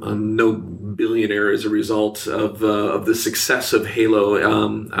 I'm no billionaire as a result of the success of Halo.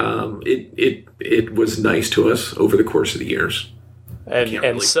 It was nice to us over the course of the years.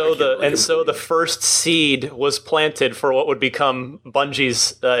 So the first seed was planted for what would become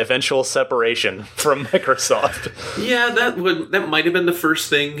Bungie's eventual separation from Microsoft. Yeah, that might have been the first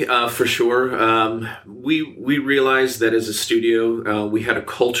thing for sure. We realized that as a studio, we had a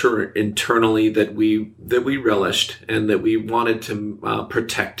culture internally that we relished and that we wanted to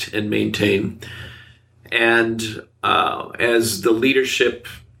protect and maintain. And as the leadership.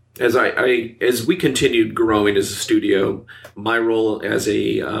 As we continued growing as a studio, my role as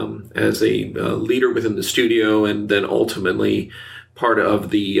a leader within the studio, and then ultimately part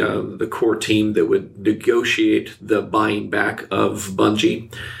of the core team that would negotiate the buying back of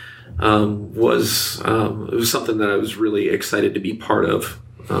Bungie, was something that I was really excited to be part of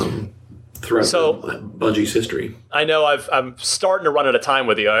throughout Bungie's history. I know I'm starting to run out of time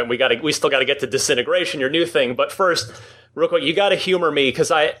with you. We still got to get to Disintegration, your new thing, but first. Real quick, you got to humor me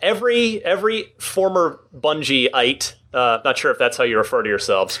because every former Bungie-ite, not sure if that's how you refer to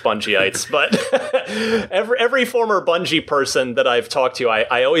yourselves, Bungie-ites, but every former Bungie person that I've talked to,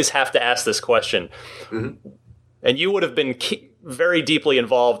 I always have to ask this question. Mm-hmm. And you would have been very deeply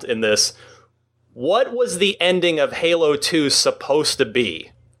involved in this. What was the ending of Halo 2 supposed to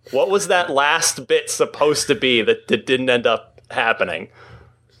be? What was that last bit supposed to be that didn't end up happening?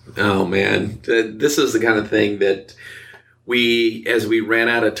 Oh, man. This is the kind of thing that... as we ran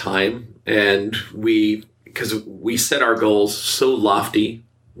out of time and because we set our goals so lofty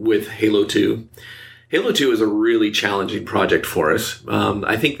with Halo 2. Halo 2 is a really challenging project for us.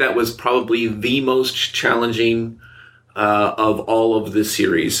 I think that was probably the most challenging of all of the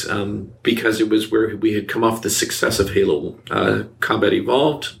series because it was where we had come off the success of Halo Combat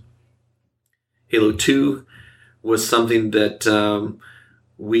Evolved. Halo 2 was something that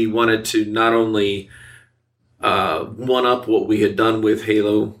we wanted to not only one up what we had done with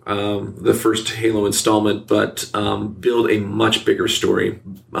Halo, the first Halo installment, but build a much bigger story,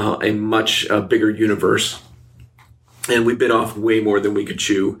 a much bigger universe. And we bit off way more than we could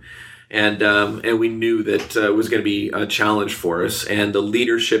chew. And we knew that it was going to be a challenge for us. And the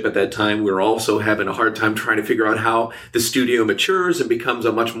leadership at that time, we were also having a hard time trying to figure out how the studio matures and becomes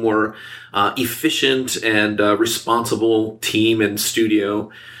a much more efficient and responsible team and studio.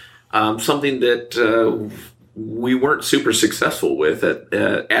 Something that we weren't super successful with at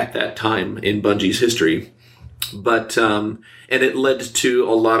that time in Bungie's history, but and it led to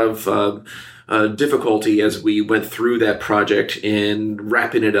a lot of difficulty as we went through that project in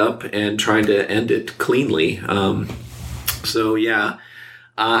wrapping it up and trying to end it cleanly. So yeah,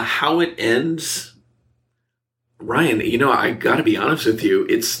 how it ends, Ryan. I got to be honest with you.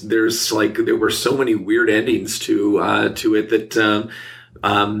 There were so many weird endings to it that.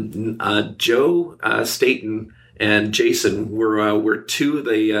 Joe Staten and Jason were two of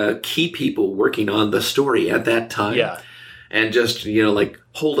the key people working on the story at that time. Yeah. And just,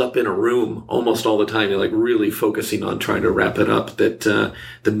 holed up in a room almost all the time, really focusing on trying to wrap it up, that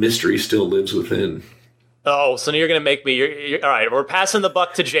the mystery still lives within. Oh, so you're going to make me... You're, all right, we're passing the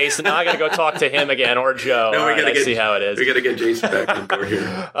buck to Jason. Now I got to go talk to him again, or Joe. No, I see how it is. We got to get Jason back on board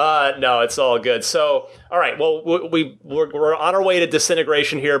here. No, it's all good. So, all right, well, we're on our way to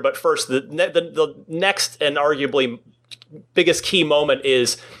Disintegration here, but first, the next and arguably biggest key moment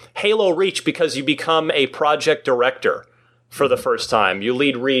is Halo Reach, because you become a project director for the first time. You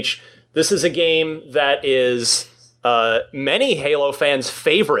lead Reach. This is a game that is... many Halo fans'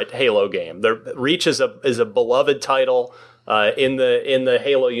 favorite Halo game. Reach is a beloved title in the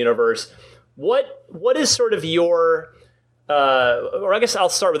Halo universe. What is sort of your, or I guess I'll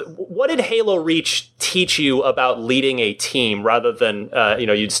start with, what did Halo Reach teach you about leading a team rather than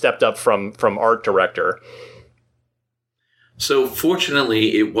you'd stepped up from art director? So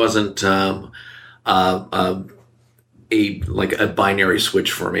fortunately, it wasn't a binary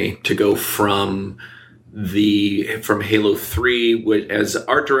switch for me to go from Halo 3 as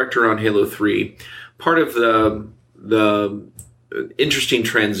art director on Halo 3. Part of the interesting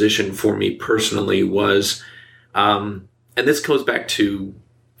transition for me personally was, and this goes back to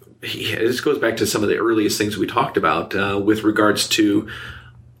some of the earliest things we talked about with regards to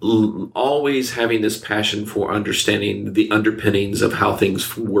always having this passion for understanding the underpinnings of how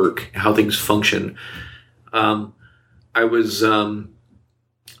things work, how things function. I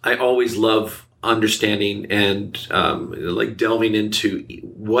always love understanding and delving into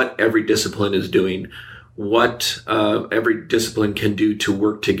what every discipline is doing, what every discipline can do to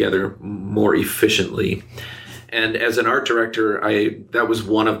work together more efficiently. And as an art director, that was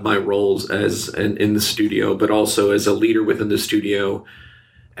one of my roles in the studio, but also as a leader within the studio,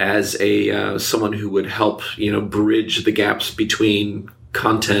 as someone who would help, bridge the gaps between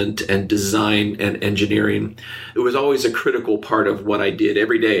content and design and engineering. It was always a critical part of what I did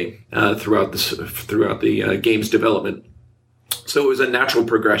every day throughout the game's development. So it was a natural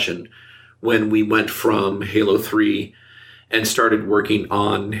progression when we went from Halo 3 and started working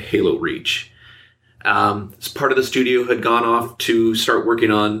on Halo Reach. Part of the studio had gone off to start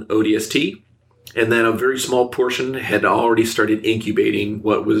working on ODST, and then a very small portion had already started incubating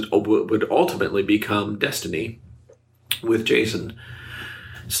what would ultimately become Destiny with Jason.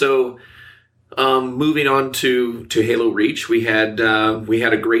 So, moving on to Halo Reach, we had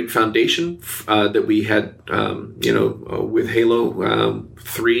a great foundation that we had, with Halo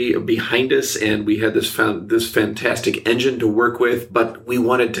 3 behind us, and we had this fantastic engine to work with. But we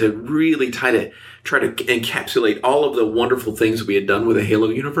wanted to really try to encapsulate all of the wonderful things we had done with the Halo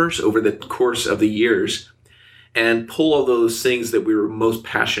universe over the course of the years, and pull all those things that we were most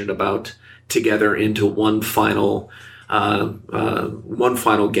passionate about together into one final game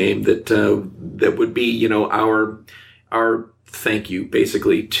that would be, our thank you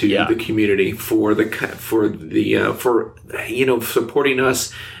basically to the community for supporting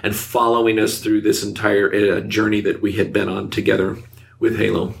us and following us through this entire journey that we had been on together with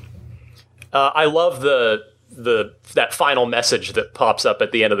Halo. I love that final message that pops up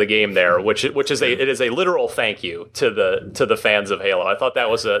at the end of the game there, which is a literal thank you to the fans of Halo. I thought that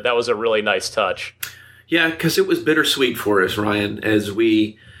was a really nice touch. Yeah, because it was bittersweet for us, Ryan, as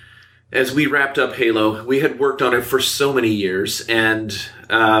we wrapped up Halo. We had worked on it for so many years, and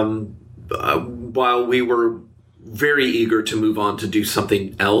while we were very eager to move on to do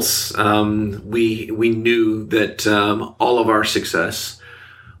something else, we knew that all of our success,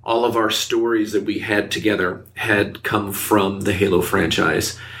 all of our stories that we had together had come from the Halo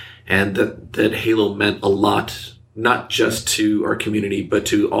franchise, and that Halo meant a lot, not just to our community, but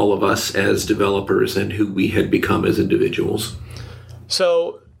to all of us as developers and who we had become as individuals.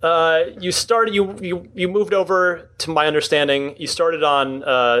 So you moved over, to my understanding, you started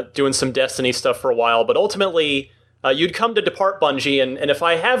on doing some Destiny stuff for a while, but ultimately you'd come to depart Bungie, and if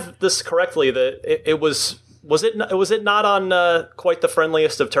I have this correctly, was it not on quite the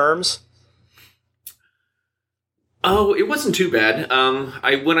friendliest of terms? Oh, it wasn't too bad.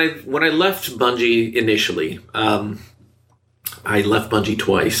 When I left Bungie initially, I left Bungie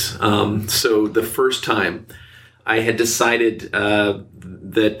twice. So the first time, I had decided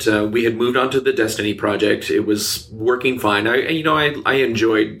that we had moved on to the Destiny project. It was working fine. I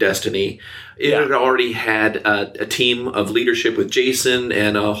enjoyed Destiny. It had already had a team of leadership with Jason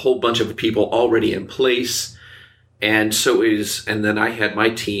and a whole bunch of people already in place. And then I had my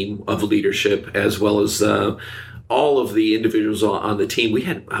team of leadership as well as all of the individuals on the team. We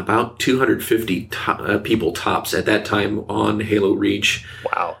had about 250 people tops at that time on Halo Reach.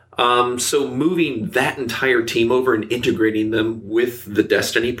 Wow. So moving that entire team over and integrating them with the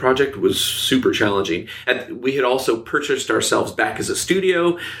Destiny project was super challenging. We had also purchased ourselves back as a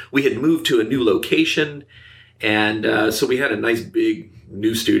studio. We had moved to a new location. And so we had a nice big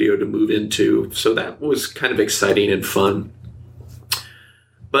new studio to move into. So that was kind of exciting and fun.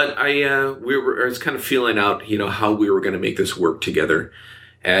 But I was kind of feeling out, how we were going to make this work together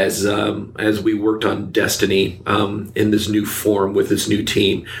as we worked on Destiny in this new form with this new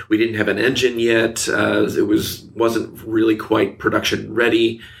team. We didn't have an engine yet. It wasn't really quite production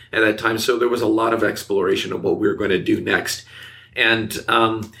ready at that time. So there was a lot of exploration of what we were going to do next. And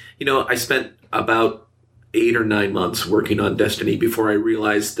I spent about 8 or 9 months working on Destiny before I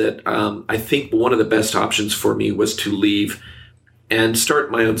realized that I think one of the best options for me was to leave and start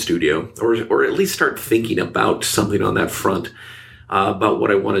my own studio, or at least start thinking about something on that front, about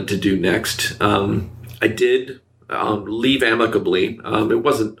what I wanted to do next. I did leave amicably. It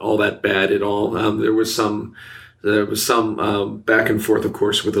wasn't all that bad at all. There was some back and forth, of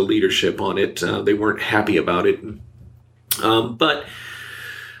course, with the leadership on it. They weren't happy about it. But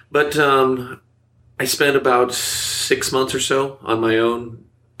I spent about 6 months or so on my own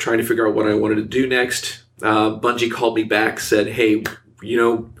trying to figure out what I wanted to do next. Bungie called me back, said, hey,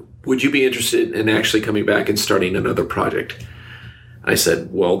 would you be interested in actually coming back and starting another project? I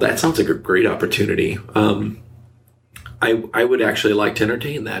said, well, that sounds like a great opportunity. I would actually like to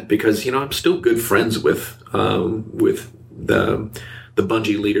entertain that because, I'm still good friends with the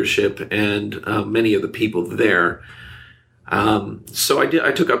Bungie leadership and many of the people there. So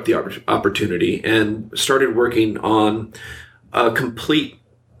I took up the opportunity and started working on a completely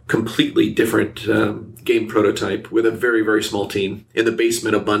different game prototype with a very, very small team in the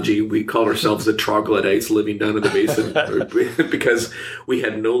basement of Bungie. We called ourselves the Troglodytes, living down in the basement because we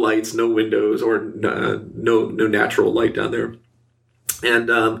had no lights, no windows, or no natural light down there. And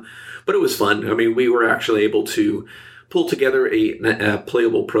but it was fun. I mean, we were actually able to pull together a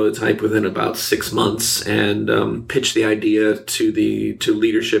playable prototype within about 6 months and pitch the idea to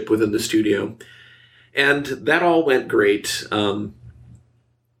leadership within the studio. And that all went great.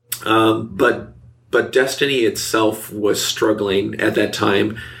 But Destiny itself was struggling at that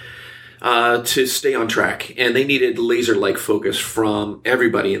time to stay on track, and they needed laser-like focus from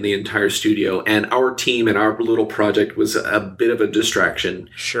everybody in the entire studio. And our team and our little project was a bit of a distraction.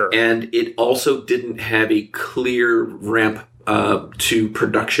 Sure. And it also didn't have a clear ramp to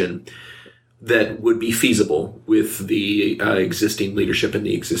production that would be feasible with the existing leadership and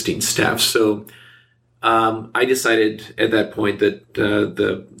the existing staff. So I decided at that point that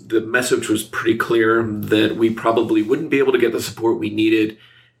the message was pretty clear that we probably wouldn't be able to get the support we needed,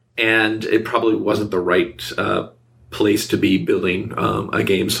 and it probably wasn't the right place to be building a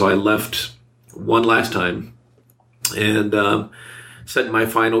game. So I left one last time and said my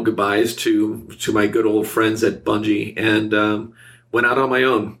final goodbyes to my good old friends at Bungie and went out on my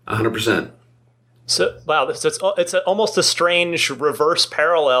own 100%. So, wow, it's almost a strange reverse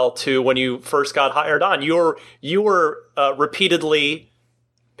parallel to when you first got hired on. You were repeatedly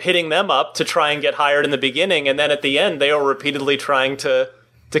hitting them up to try and get hired in the beginning, and then at the end, they were repeatedly trying to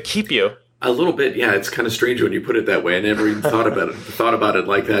keep you. A little bit, yeah. It's kind of strange when you put it that way. I never even thought about it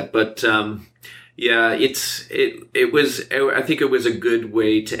like that. But yeah, it was. I think it was a good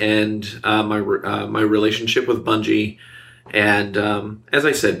way to end my relationship with Bungie. And as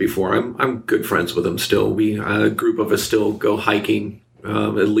I said before, I'm good friends with them still. A group of us still go hiking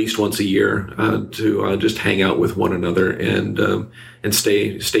at least once a year to just hang out with one another and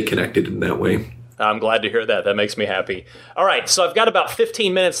stay connected in that way. I'm glad to hear that. That makes me happy. All right, so I've got about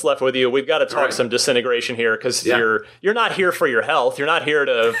 15 minutes left with you. We've got to talk some Disintegration here because you're not here for your health. You're not here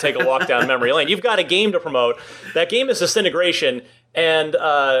to take a walk down memory lane. You've got a game to promote. That game is Disintegration, and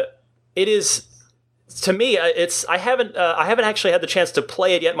it is. To me, I haven't actually had the chance to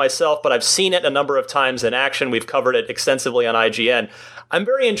play it yet myself, but I've seen it a number of times in action. We've covered it extensively on IGN. I'm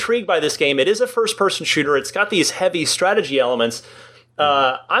very intrigued by this game. It is a first-person shooter. It's got these heavy strategy elements.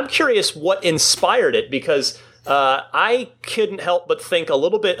 I'm curious what inspired it, because I couldn't help but think a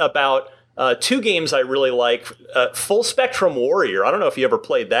little bit about two games I really like. Full Spectrum Warrior. I don't know if you ever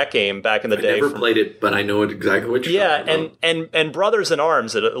played that game back in the day. I never played it, but I know exactly what you're talking about. and Brothers in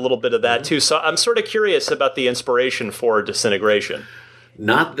Arms, a little bit of that too. So I'm sort of curious about the inspiration for Disintegration.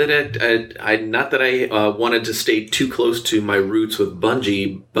 Not that I wanted to stay too close to my roots with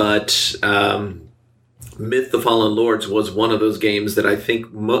Bungie, but Myth: The Fallen Lords was one of those games that I think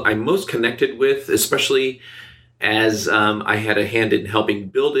I'm most connected with, especially as I had a hand in helping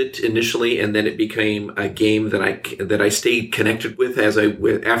build it initially, and then it became a game that I stayed connected with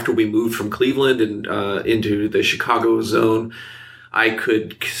after we moved from Cleveland and into the Chicago zone. I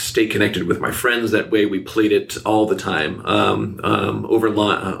could stay connected with my friends. That way, we played it all the time online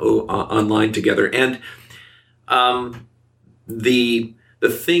together. And the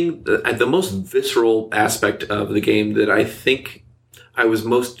most visceral aspect of the game that I think I was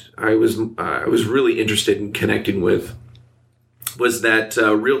really interested in connecting with was that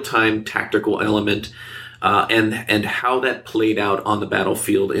real-time tactical element and how that played out on the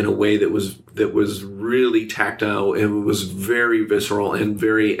battlefield in a way that was really tactile. It was very visceral and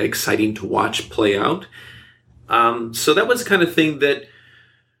very exciting to watch play out. So that was the kind of thing that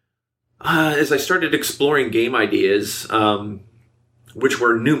as I started exploring game ideas, which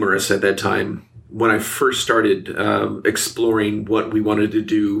were numerous at that time, when I first started exploring what we wanted to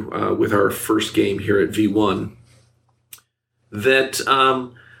do with our first game here at V1, that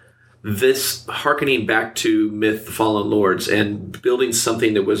this hearkening back to Myth: The Fallen Lords and building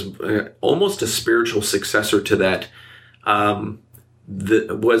something that was almost a spiritual successor to that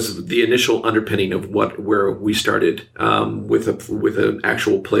was the initial underpinning of where we started with an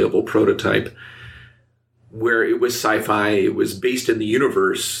actual playable prototype, where it was sci-fi. It was based in the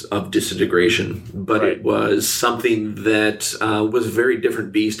universe of Disintegration, but It was something that was a very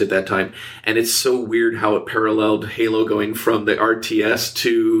different beast at that time. And it's so weird how it paralleled Halo going from the RTS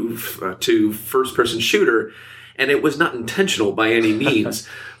to first-person shooter. And it was not intentional by any means,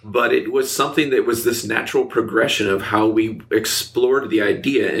 but it was something that was this natural progression of how we explored the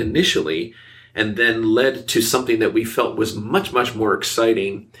idea initially and then led to something that we felt was much, much more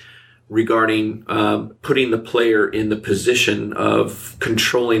exciting, regarding putting the player in the position of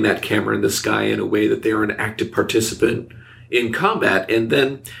controlling that camera in the sky in a way that they are an active participant in combat. And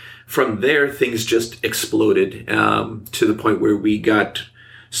then from there, things just exploded to the point where we got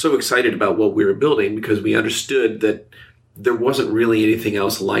so excited about what we were building because we understood that there wasn't really anything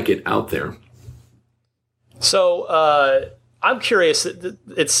else like it out there. So I'm curious.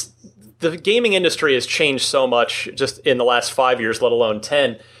 The gaming industry has changed so much just in the last 5 years, let alone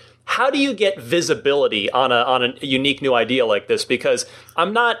 10. How do you get visibility on a unique new idea like this? Because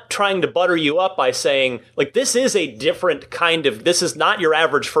I'm not trying to butter you up by saying, like, this is a different kind of, this is not your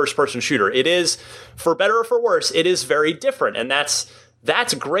average first-person shooter. It is, for better or for worse, it is very different. And that's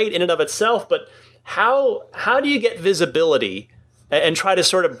great in and of itself. But how do you get visibility and try to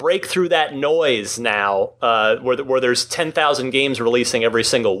sort of break through that noise now where there's 10,000 games releasing every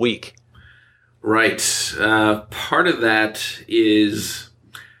single week? Right. Part of it is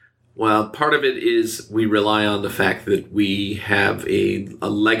we rely on the fact that we have a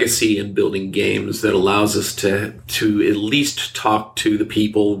legacy in building games that allows us to at least talk to the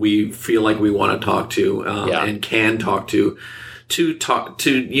people we feel like we want to talk to and can talk to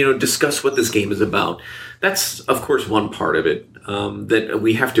discuss what this game is about. That's, of course, one part of it that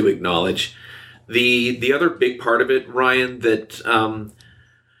we have to acknowledge. The other big part of it, Ryan, that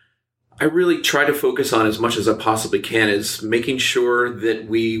I really try to focus on as much as I possibly can is making sure that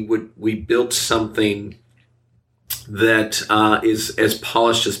we built something that is as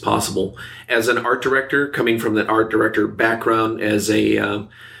polished as possible. As an art director, coming from that art director background, as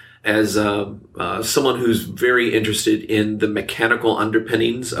someone who's very interested in the mechanical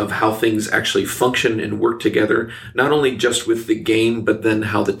underpinnings of how things actually function and work together, not only just with the game, but then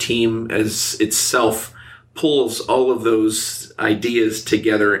how the team as itself pulls all of those ideas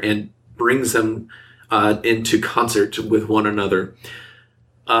together and brings them into concert with one another.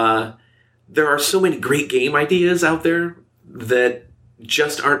 There are so many great game ideas out there that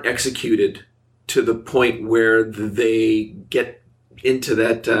just aren't executed to the point where they get into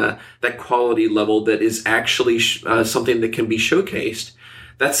that quality level that is actually something that can be showcased.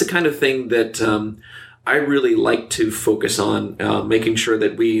 That's the kind of thing that I really like to focus on, making sure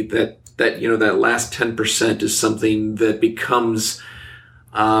that that last 10% is something that becomes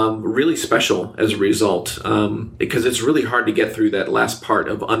really special as a result, because it's really hard to get through that last part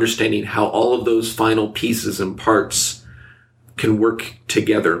of understanding how all of those final pieces and parts can work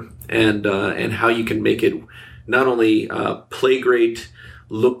together, and how you can make it not only play great,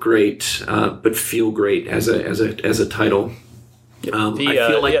 look great, but feel great as a title. I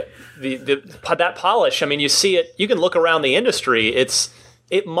feel like that polish. I mean, you see it. You can look around the industry.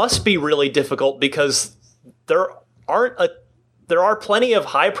 It must be really difficult because there are plenty of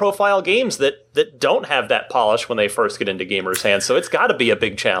high-profile games that don't have that polish when they first get into gamers' hands. So it's got to be a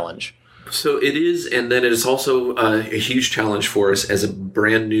big challenge. So it is, and then it is also a huge challenge for us as a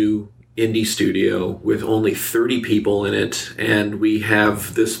brand new indie studio with only 30 people in it, and we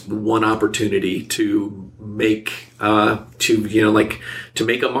have this one opportunity to make to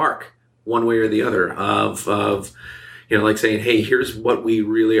make a mark one way or the other of like saying, hey, here's what we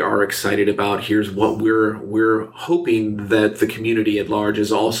really are excited about. Here's what we're hoping that the community at large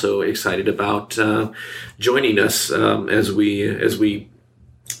is also excited about joining us as we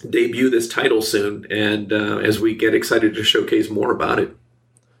debut this title soon, and as we get excited to showcase more about it.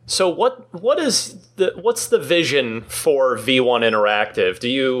 So what's the vision for V1 Interactive?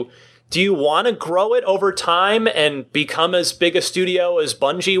 Do you want to grow it over time and become as big a studio as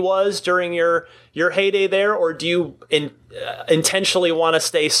Bungie was during your heyday there, or do you intentionally want to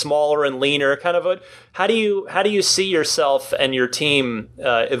stay smaller and leaner? How do you see yourself and your team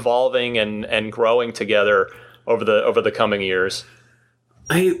evolving and growing together over the coming years?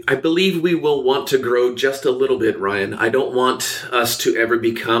 I believe we will want to grow just a little bit, Ryan. I don't want us to ever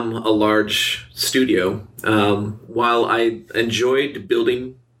become a large studio. While I enjoyed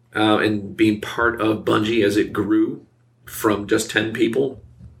building and being part of Bungie as it grew from just 10 people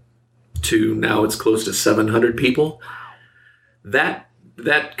to now it's close to 700 people, that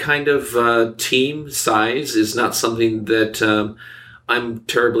kind of team size is not something that I'm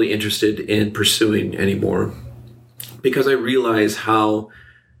terribly interested in pursuing anymore, because I realize how,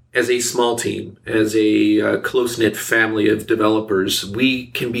 as a small team, as a close-knit family of developers, we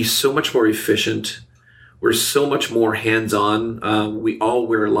can be so much more efficient. We're so much more hands-on. We all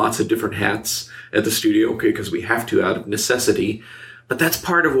wear lots of different hats at the studio, because we have to out of necessity. But that's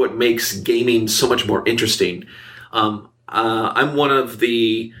part of what makes gaming so much more interesting. I'm one of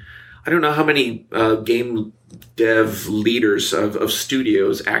the, I don't know how many game dev leaders of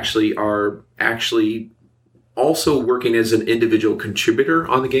studios are also working as an individual contributor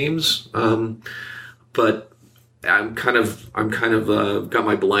on the games. But I'm kind of got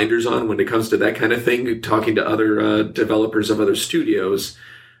my blinders on when it comes to that kind of thing, talking to other developers of other studios.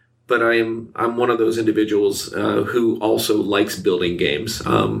 but I'm one of those individuals who also likes building games.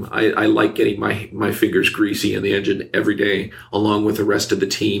 I like getting my fingers greasy in the engine every day, along with the rest of the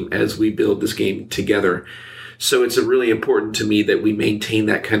team as we build this game together. So it's really important to me that we maintain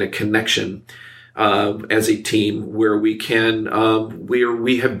that kind of connection as a team, where we can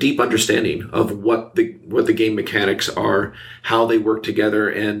we have deep understanding of what the game mechanics are, how they work together,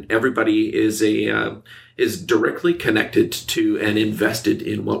 and everybody is directly connected to and invested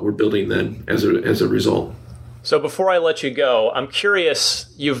in what we're building then as a result. So before I let you go, I'm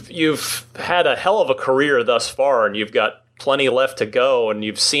curious, you've had a hell of a career thus far, and you've got plenty left to go, and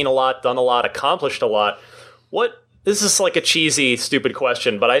you've seen a lot, done a lot, accomplished a lot. This is like a cheesy, stupid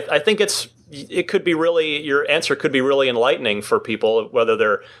question, but I think it could be really, your answer could be really enlightening for people, whether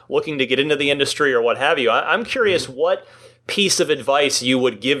they're looking to get into the industry or what have you. I'm curious what piece of advice you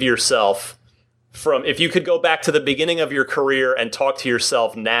would give yourself if you could go back to the beginning of your career and talk to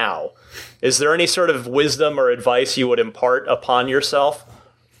yourself now. Is there any sort of wisdom or advice you would impart upon yourself?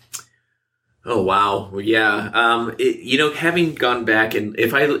 Oh, wow. Well, yeah. Having gone back, and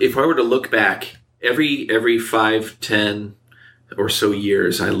if I were to look back every 5, 10 or so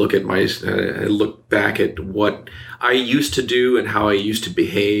years, I look back at what I used to do and how I used to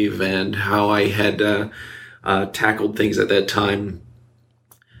behave and how I had tackled things at that time.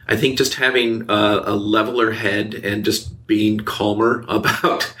 I think just having a leveler head and just being calmer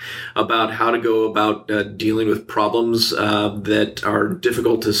about how to go about dealing with problems that are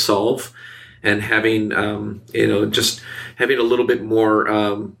difficult to solve, and having just having a little bit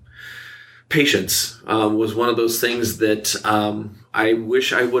more patience was one of those things that I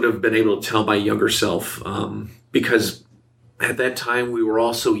wish I would have been able to tell my younger self, because at that time we were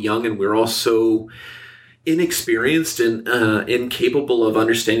all so young and we were all so inexperienced and incapable of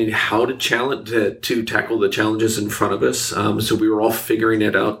understanding how to tackle the challenges in front of us. So we were all figuring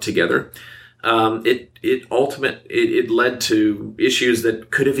it out together. It led to issues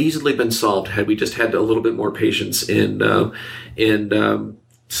that could have easily been solved had we just had a little bit more patience in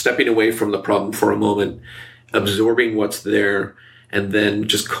stepping away from the problem for a moment, absorbing what's there, and then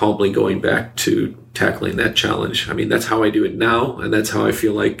just calmly going back to tackling that challenge. I mean, that's how I do it now, and that's how I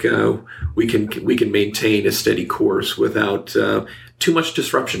feel like we can maintain a steady course without too much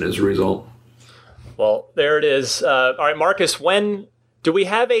disruption as a result. Well, there it is. All right, Marcus, when do we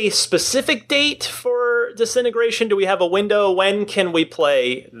have a specific date for Disintegration? Do we have a window? When can we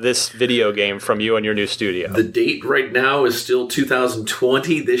play this video game from you and your new studio? The date right now is still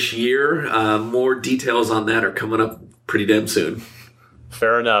 2020 this year. More details on that are coming up pretty damn soon.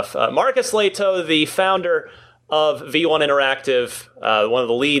 Fair enough. Marcus Lehto, the founder of V1 Interactive, one of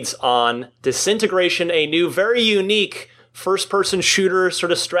the leads on Disintegration, a new, very unique first-person shooter,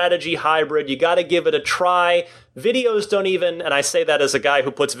 sort of strategy hybrid. You got to give it a try. Videos don't even, and I say that as a guy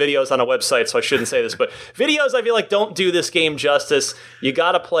who puts videos on a website, so I shouldn't say this, but videos, I feel like, don't do this game justice. You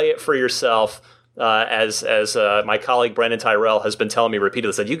got to play it for yourself. As my colleague Brandon Tyrell has been telling me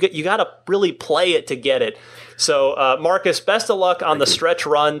repeatedly, said you got to really play it to get it. So, Marcus, best of luck on the stretch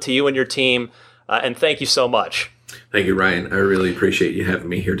run to you and your team, and thank you so much. Thank you, Ryan. I really appreciate you having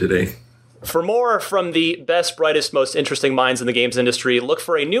me here today. For more from the best, brightest, most interesting minds in the games industry, look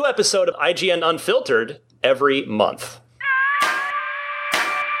for a new episode of IGN Unfiltered every month.